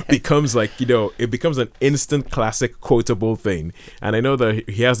you, becomes like, you know, it becomes an instant classic quotable thing. And I know that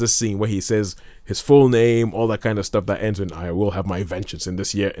he has this scene where he says his full name, all that kind of stuff that ends with "I will have my vengeance in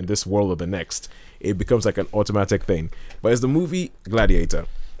this year, in this world or the next." It becomes like an automatic thing. But it's the movie Gladiator.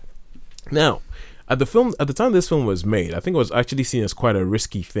 Now, at the time this film was made, I think it was actually seen as quite a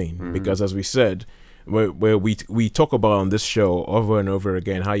risky thing, because as we said, where we talk about on this show over and over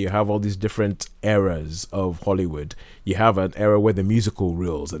again how you have all these different eras of Hollywood. You have an era where the musical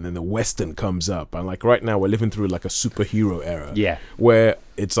rules, and then the Western comes up, and like right now we're living through like a superhero era, where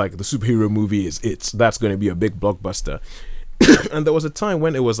it's like the superhero movie that's going to be a big blockbuster. And there was a time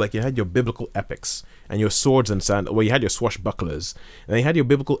when it was like you had your biblical epics and your swords and sandals. Well, you had your swashbucklers, and then you had your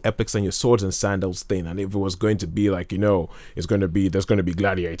biblical epics and your swords and sandals thing. And if it was going to be like, you know, there's going to be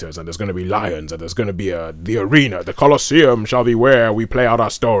gladiators, and there's going to be lions, and there's going to be the arena, the Colosseum shall be where we play out our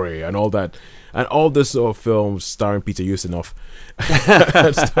story, and all that, and all this sort of films starring Peter Ustinov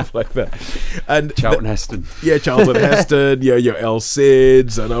and stuff like that, and Charlton Heston, Charlton Heston, your El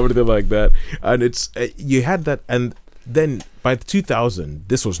Cids and everything like that. And it's you had that, and then by 2000,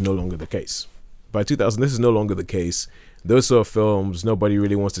 this was no longer the case. By 2000, this is no longer the case. Those sort of films, nobody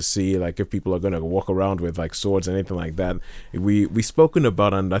really wants to see. Like, if people are going to walk around with like swords and anything like that, we've spoken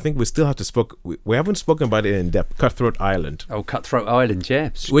about, and I think we still have to we haven't spoken about it in depth. Cutthroat Island. Oh, Cutthroat Island,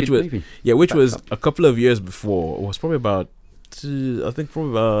 yeah, which was a couple of years before. It was probably about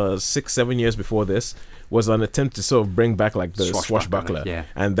 6-7 years before this. Was an attempt to sort of bring back like the swashbuckler,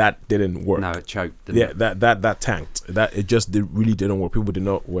 and that didn't work. No, it choked. That tanked. That it just really didn't work.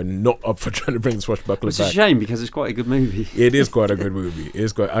 People were not up for trying to bring the swashbuckler back. It's a shame because it's quite a good movie. It is quite a good movie.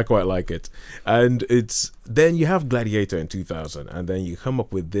 I quite like it. And then you have Gladiator in 2000, and then you come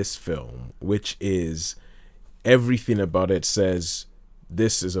up with this film, which is everything about it says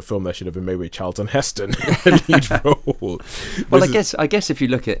this is a film that should have been made with Charlton Heston in a lead role. Well, I guess if you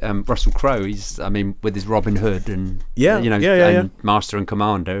look at Russell Crowe, with his Robin Hood and Master and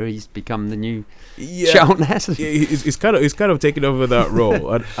Commander, he's become the new Charlton Heston. He's kind of taken over that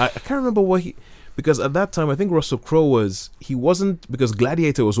role. And I can't remember because at that time I think Russell Crowe because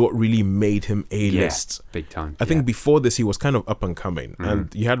Gladiator was what really made him A-list. Big time. I think before this he was kind of up and coming,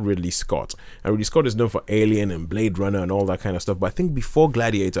 and you had Ridley Scott, and Ridley Scott is known for Alien and Blade Runner and all that kind of stuff. But I think before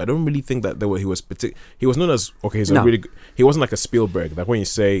Gladiator, I don't really think that he was known as he wasn't like a Spielberg. Like when you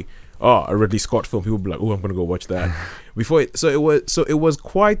say a Ridley Scott film, people be like, oh, I'm gonna go watch that. It was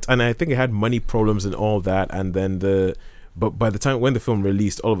quite, and I think it had money problems and all that, and then But by the time when the film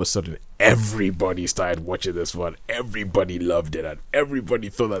released, all of a sudden everybody started watching this one. Everybody loved it, and everybody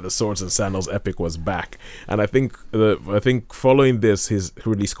thought that the Swords and Sandals epic was back. And I think following this, his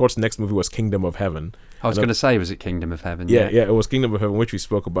Ridley Scott's next movie was Kingdom of Heaven. I was going to say, was it Kingdom of Heaven? Yeah, it was Kingdom of Heaven, which we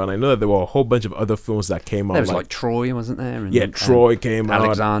spoke about. And I know that there were a whole bunch of other films that came out. There was like Troy, wasn't there? And, Troy came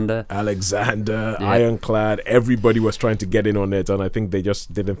out. Alexander, Ironclad. Everybody was trying to get in on it, and I think they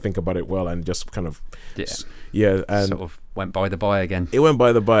just didn't think about it well and just kind of and sort of went by the by again. It went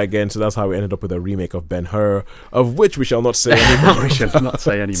by the by again, so that's how we ended up with a remake of Ben-Hur, of which we shall not say anymore. We shall not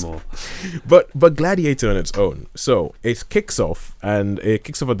say anymore. But Gladiator on its own. So it kicks off at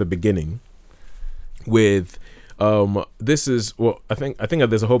the beginning with this is I think that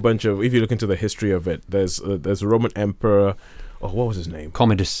there's a whole bunch of, if you look into the history of it, there's a Roman emperor. Oh, what was his name?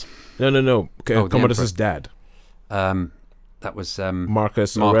 Commodus. No. Commodus's dad. That was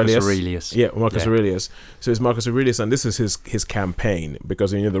Marcus Aurelius. Marcus Aurelius. So it's Marcus Aurelius, and this is his campaign, because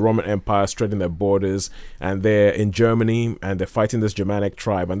the Roman Empire is threading their borders, and they're in Germany, and they're fighting this Germanic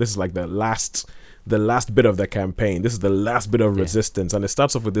tribe, and this is like the last bit of their campaign. This is the last bit of resistance, and it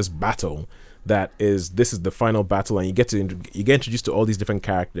starts off with this battle. This is the final battle, and you get introduced to all these different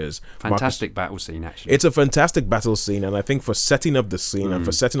characters. Fantastic battle scene, actually. It's a fantastic battle scene, and I think for setting up the scene and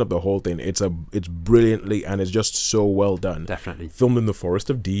for setting up the whole thing, it's brilliantly, and it's just so well done. Definitely filmed in the Forest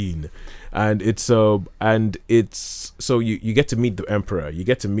of Dean, and it's so you get to meet the emperor. You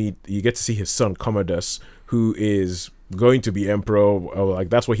get to see his son Commodus, who is going to be emperor. Like,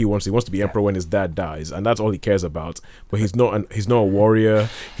 that's what he wants. He wants to be emperor when his dad dies, and that's all he cares about. But he's not a warrior.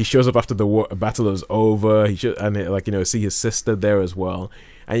 He shows up after the battle is over. See his sister there as well,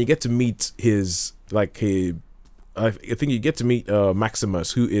 and you get to meet I think you get to meet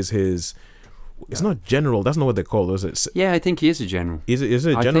Maximus, who is his. It's not general. That's not what they call it, is it? Yeah, I think he is a general. Is it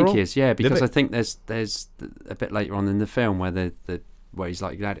a general? I think he is. Yeah, because I think there's a bit later on in the film where where he's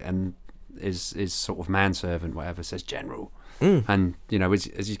like that, and is sort of manservant, whatever, says general, and as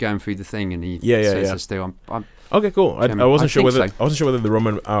he's going through the thing, and he says this too. I'm okay, cool. I wasn't sure whether the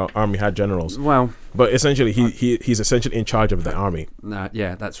Roman army had generals. Well, but essentially he's essentially in charge of the army.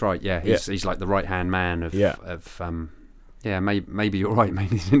 Yeah, that's right. Yeah, he's like the right hand man of maybe you're right.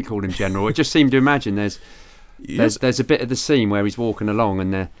 Maybe they didn't call him general. It just seemed to imagine there's a bit of the scene where he's walking along,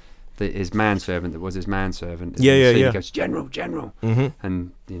 and his manservant that was his manservant. He goes general,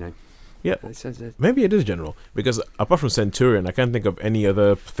 and Yeah, maybe it is general, because apart from Centurion, I can't think of any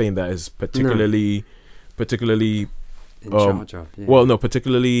other thing that is particularly in charge of. Yeah. Well, no,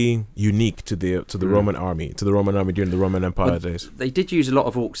 particularly unique to the Roman army, during the Roman Empire days. They did use a lot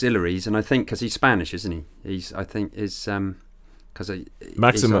of auxiliaries, and I think because he's Spanish, isn't he? Because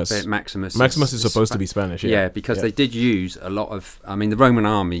Maximus is supposed to be Spanish. Yeah, because they did use a lot of. I mean, the Roman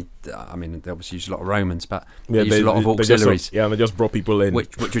army. they obviously used a lot of Romans, but they used a lot of auxiliaries. And they just brought people in,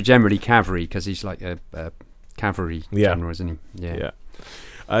 which were generally cavalry, because he's like a cavalry general, isn't he? Yeah.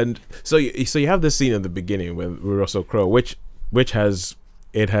 And so you have this scene at the beginning with Russell Crowe, which has.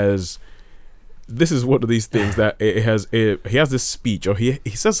 This is one of these things that he has this speech, or he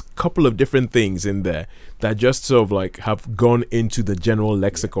says a couple of different things in there that just sort of like have gone into the general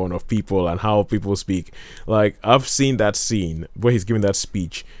lexicon of people and how people speak. Like, I've seen that scene where he's giving that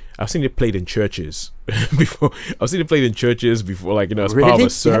speech. I've seen it played in churches before. As part of a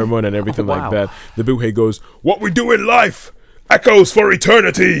sermon and everything like that. The bit where he goes, "What we do in life echoes for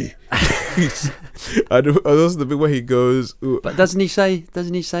eternity." And also the bit where he goes, but doesn't he say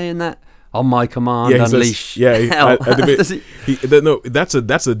in that, "On my command, unleash hell"? That's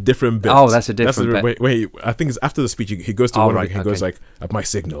a different bit. Oh, that's a different bit. Where I think it's after the speech. He goes to goes like, "At my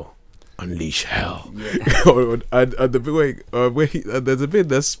signal, unleash hell." Yeah. and the bit there's a bit in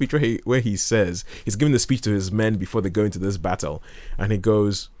that speech where he says, he's giving the speech to his men before they go into this battle, and he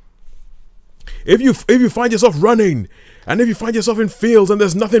goes, If you find yourself running, and if you find yourself in fields and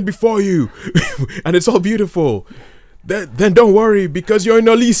there's nothing before you, and it's all beautiful, then don't worry, because you're in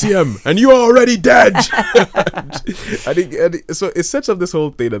Elysium and you are already dead. So it sets up this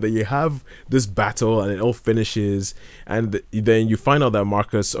whole thing that you have this battle and it all finishes, and then you find out that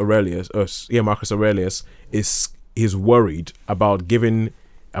Marcus Aurelius is worried about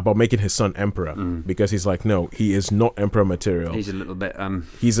making his son emperor, because he's like, no, he is not emperor material. He's a little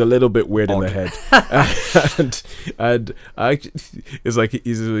bit weird odd in the head. and it's like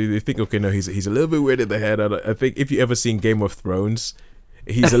you think, okay, no, he's a little bit weird in the head. And I think if you ever seen Game of Thrones,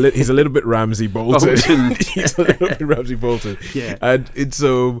 he's a little bit Ramsay Bolton. He's a little bit Ramsay Bolton. Yeah. And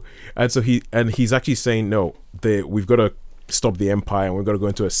he's actually saying, no, we've got to stop the empire, and we've got to go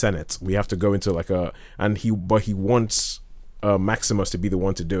into a senate. We have to go into but he wants Maximus to be the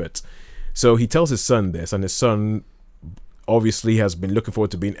one to do it. So he tells his son this, and his son obviously has been looking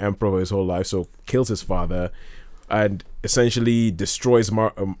forward to being emperor his whole life, so kills his father and essentially destroys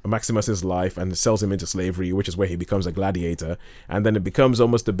Maximus's life and sells him into slavery, which is where he becomes a gladiator. And then it becomes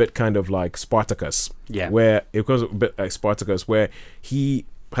almost a bit kind of like Spartacus, where it becomes a bit like Spartacus, where he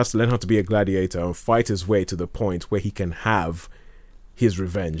has to learn how to be a gladiator and fight his way to the point where he can have his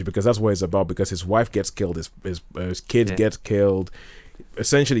revenge, because that's what it's about. Because his wife gets killed, his kid gets killed.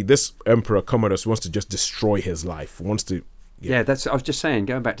 Essentially, this Emperor Commodus wants to just destroy his life. Wants to. Yeah, that's. I was just saying.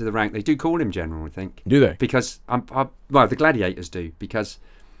 Going back to the rank, they do call him general, I think. Do they? Because well, the gladiators do. Because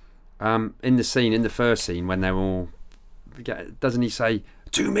in the first scene, when they're all, doesn't he say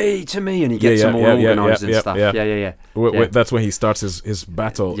to me, and he gets them all organised and stuff. Yeah. That's when he starts his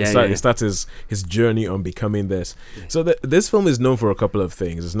battle. He starts his journey on becoming this. Yeah. So this film is known for a couple of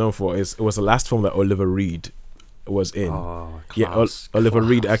things. It's known for it was the last film that Oliver Reed was in. Oliver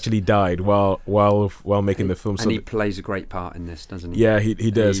Reed actually died while making the film. And he plays a great part in this, doesn't he? Yeah,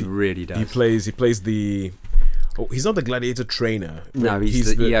 he does. He really does. He plays the. Oh, he's not the gladiator trainer. No,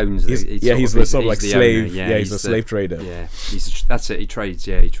 he owns it. He's the sort of like slave. Owner. Yeah, he's a slave trader. Yeah, that's it. He trades.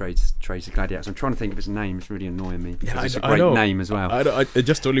 Yeah, he trades the gladiators. I'm trying to think of his name. It's really annoying me. Yeah, it's a great name as well. It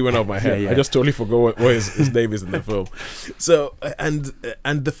just totally went off my head. I just totally forgot what his name is in the film. So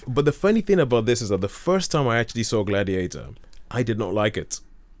but the funny thing about this is that the first time I actually saw Gladiator, I did not like it.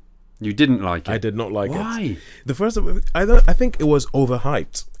 You didn't like it? I did not like it. Why? The first time, I think it was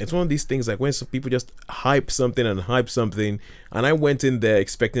overhyped. It's one of these things like when some people just hype something, and I went in there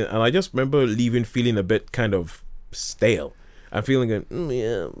expecting, and I just remember leaving feeling a bit kind of stale. I'm feeling big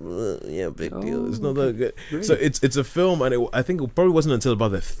deal. It's not that good. Really? So it's a film, and I think it probably wasn't until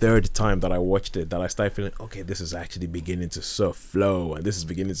about the third time that I watched it that I started feeling, okay, this is actually beginning to flow, and this is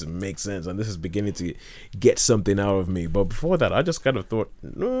beginning to make sense, and this is beginning to get something out of me. But before that, I just kind of thought,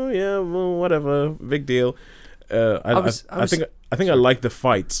 whatever, big deal. I think I like the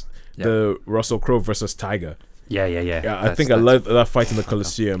fight, the Russell Crowe versus Tiger. Yeah. I think I love that fight in the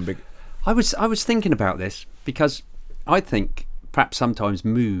Colosseum. I was thinking about this because I think perhaps sometimes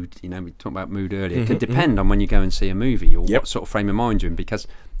mood, we talked about mood earlier, can depend on when you go and see a movie or what sort of frame of mind you're in, because,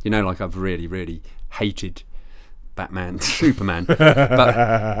 like I've really, really hated Batman, Superman, but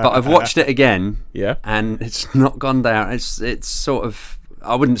I've watched it again, and it's not gone down. It's sort of,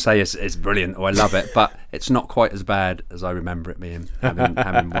 I wouldn't say it's brilliant or I love it, but it's not quite as bad as I remember it being,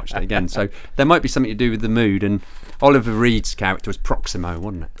 having watched it again. So there might be something to do with the mood. And Oliver Reed's character was Proximo,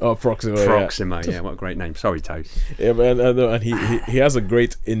 wasn't it? Oh, Proximo, yeah, what a great name. Sorry, Toad. Yeah, man, and he has a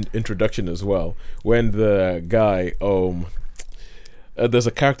great introduction as well. When the guy, there's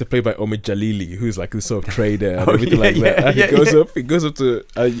a character played by Omid Jalili who's like this sort of trader and everything like that. And he goes up to,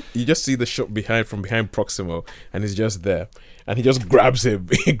 you just see the shot from behind Proximo, and he's just there. And he just grabs him.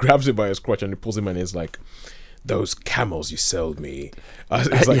 He grabs him by his crotch and he pulls him, and he's like, "Those camels you sold me."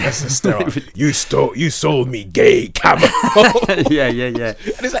 It's like, you sold me gay camel. Yeah. And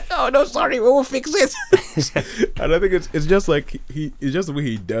he's like, "Oh no, sorry, we'll fix it." And I think it's just like it's just the way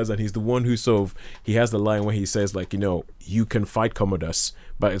he does, and he's the one who he has the line where he says like, you can fight Commodus,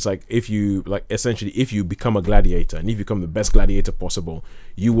 but it's like if you become a gladiator, and if you become the best gladiator possible,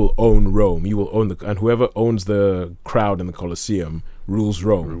 you will own Rome. You will own and whoever owns the crowd in the Colosseum rules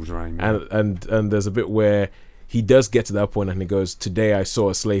Rome. Yeah. And there's a bit where he does get to that point, and he goes, "Today I saw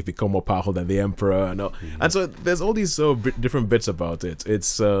a slave become more powerful than the emperor," and so there's all these different bits about it.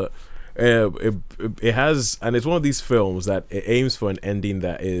 It's it has, and it's one of these films that it aims for an ending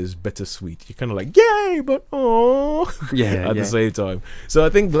that is bittersweet. You're kind of like, yay, but at the same time. So I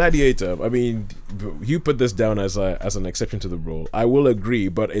think Gladiator, I mean, you put this down as an exception to the rule. I will agree,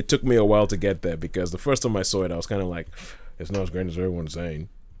 but it took me a while to get there, because the first time I saw it, I was kind of like, it's not as great as everyone's saying.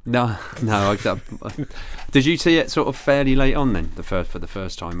 No. Did you see it sort of fairly late on then, for the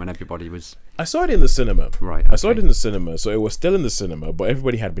first time, when everybody was? I saw it in the cinema. Right. Okay. I saw it in the cinema, so it was still in the cinema, but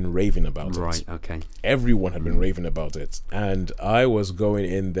everybody had been raving about it. Right. Okay. Everyone had been raving about it, and I was going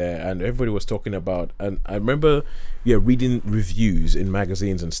in there, and everybody was talking about. And I remember, reading reviews in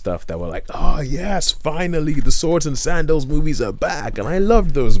magazines and stuff that were like, "Oh yes, finally, the Swords and Sandals movies are back," and I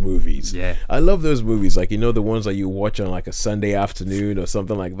loved those movies. Yeah. I love those movies, like the ones that you watch on like a Sunday afternoon or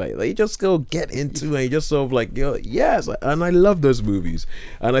something like that. They just go get into, and you just sort of like, yes, and I love those movies.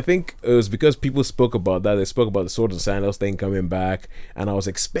 And I think it was because people spoke about that. They spoke about the Swords and Sandals thing coming back, and I was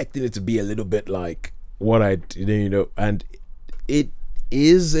expecting it to be a little bit like what I and it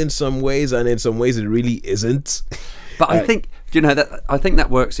is in some ways, and in some ways it really isn't. But I think I think that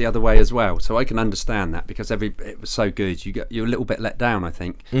works the other way as well. So I can understand that, because it was so good. You're a little bit let down, I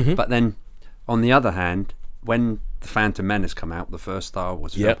think. Mm-hmm. But then on the other hand, when the Phantom Menace come out, the first Star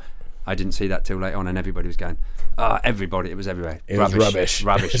Wars film, I didn't see that till later on, and everybody was going, it was everywhere. It was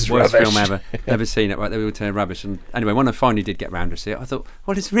rubbish. It's worst film ever. Never seen it, right? They were all turning rubbish. And anyway, when I finally did get round to see it, I thought,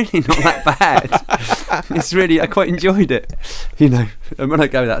 well, it's really not that bad. It's really, I quite enjoyed it, you know. And when I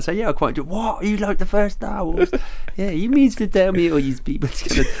go that, I say, yeah, I quite enjoyed it. What? You like the first Star Wars? Yeah, you means to tell me all these people.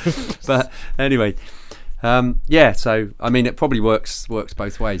 But anyway, so I mean, it probably works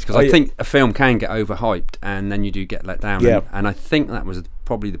both ways, because I think a film can get overhyped and then you do get let down. Yeah. And I think that was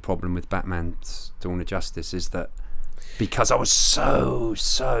probably the problem with Batman's Dawn of Justice, is that because I was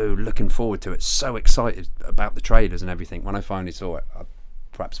so looking forward to it, so excited about the trailers and everything, when I finally saw it, I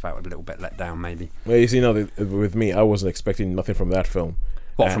perhaps felt a little bit let down, maybe. Well, you see, now with me, I wasn't expecting nothing from that film.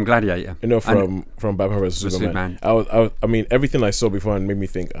 What, from Gladiator? You know, from Batman vs Superman. I mean, everything I saw before made me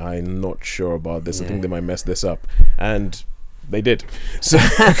think, I'm not sure about this. I think they might mess this up, and they did. So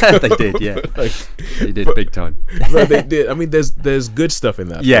they did, yeah. They did, big time. But they did. I mean, there's good stuff in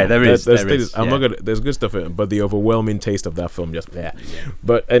that. Yeah, film. there is. I'm not gonna. There's good stuff in it, but the overwhelming taste of that film just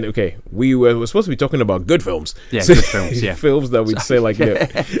But we were supposed to be talking about good films. Yeah, good films. Yeah, films that we'd say like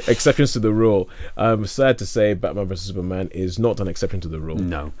exceptions to the rule. I'm sad to say, Batman vs Superman is not an exception to the rule.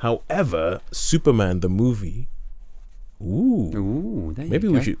 No. However, Superman the movie. Ooh, maybe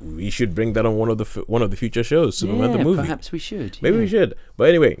we should bring that on one of the future shows. Superman the movie. Perhaps we should. Maybe we should. But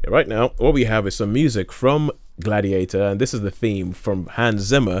anyway, right now what we have is some music from Gladiator, and this is the theme from Hans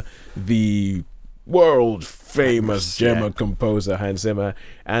Zimmer, the world famous German composer Hans Zimmer,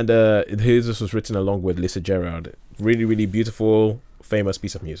 and this was written along with Lisa Gerrard. Really, really beautiful, famous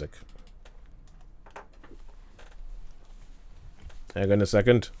piece of music. Hang on a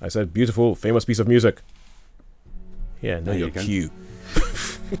second. I said beautiful, famous piece of music. Yeah, no, your cue.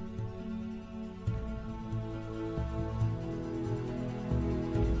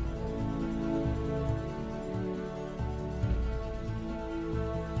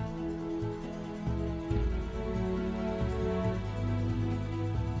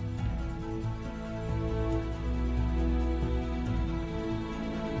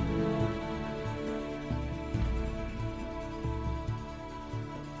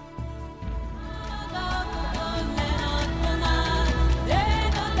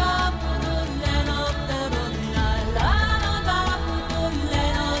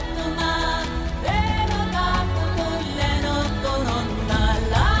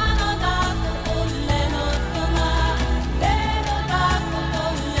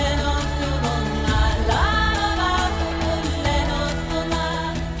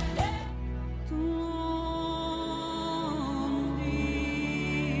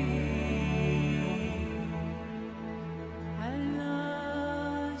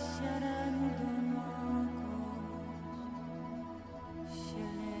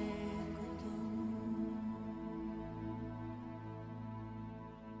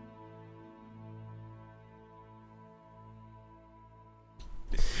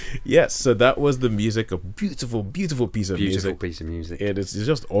 Yes, so that was the music, a beautiful piece of music. Beautiful piece of music. It's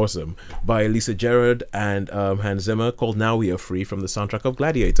just awesome, by Lisa Gerrard and Hans Zimmer, called Now We Are Free, from the soundtrack of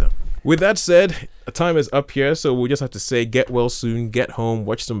Gladiator. With that said, time is up here, so we'll just have to say get well soon, get home,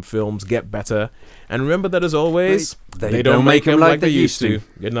 watch some films, get better, and remember that as always, they don't make them like they used to.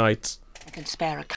 Good night. I can spare a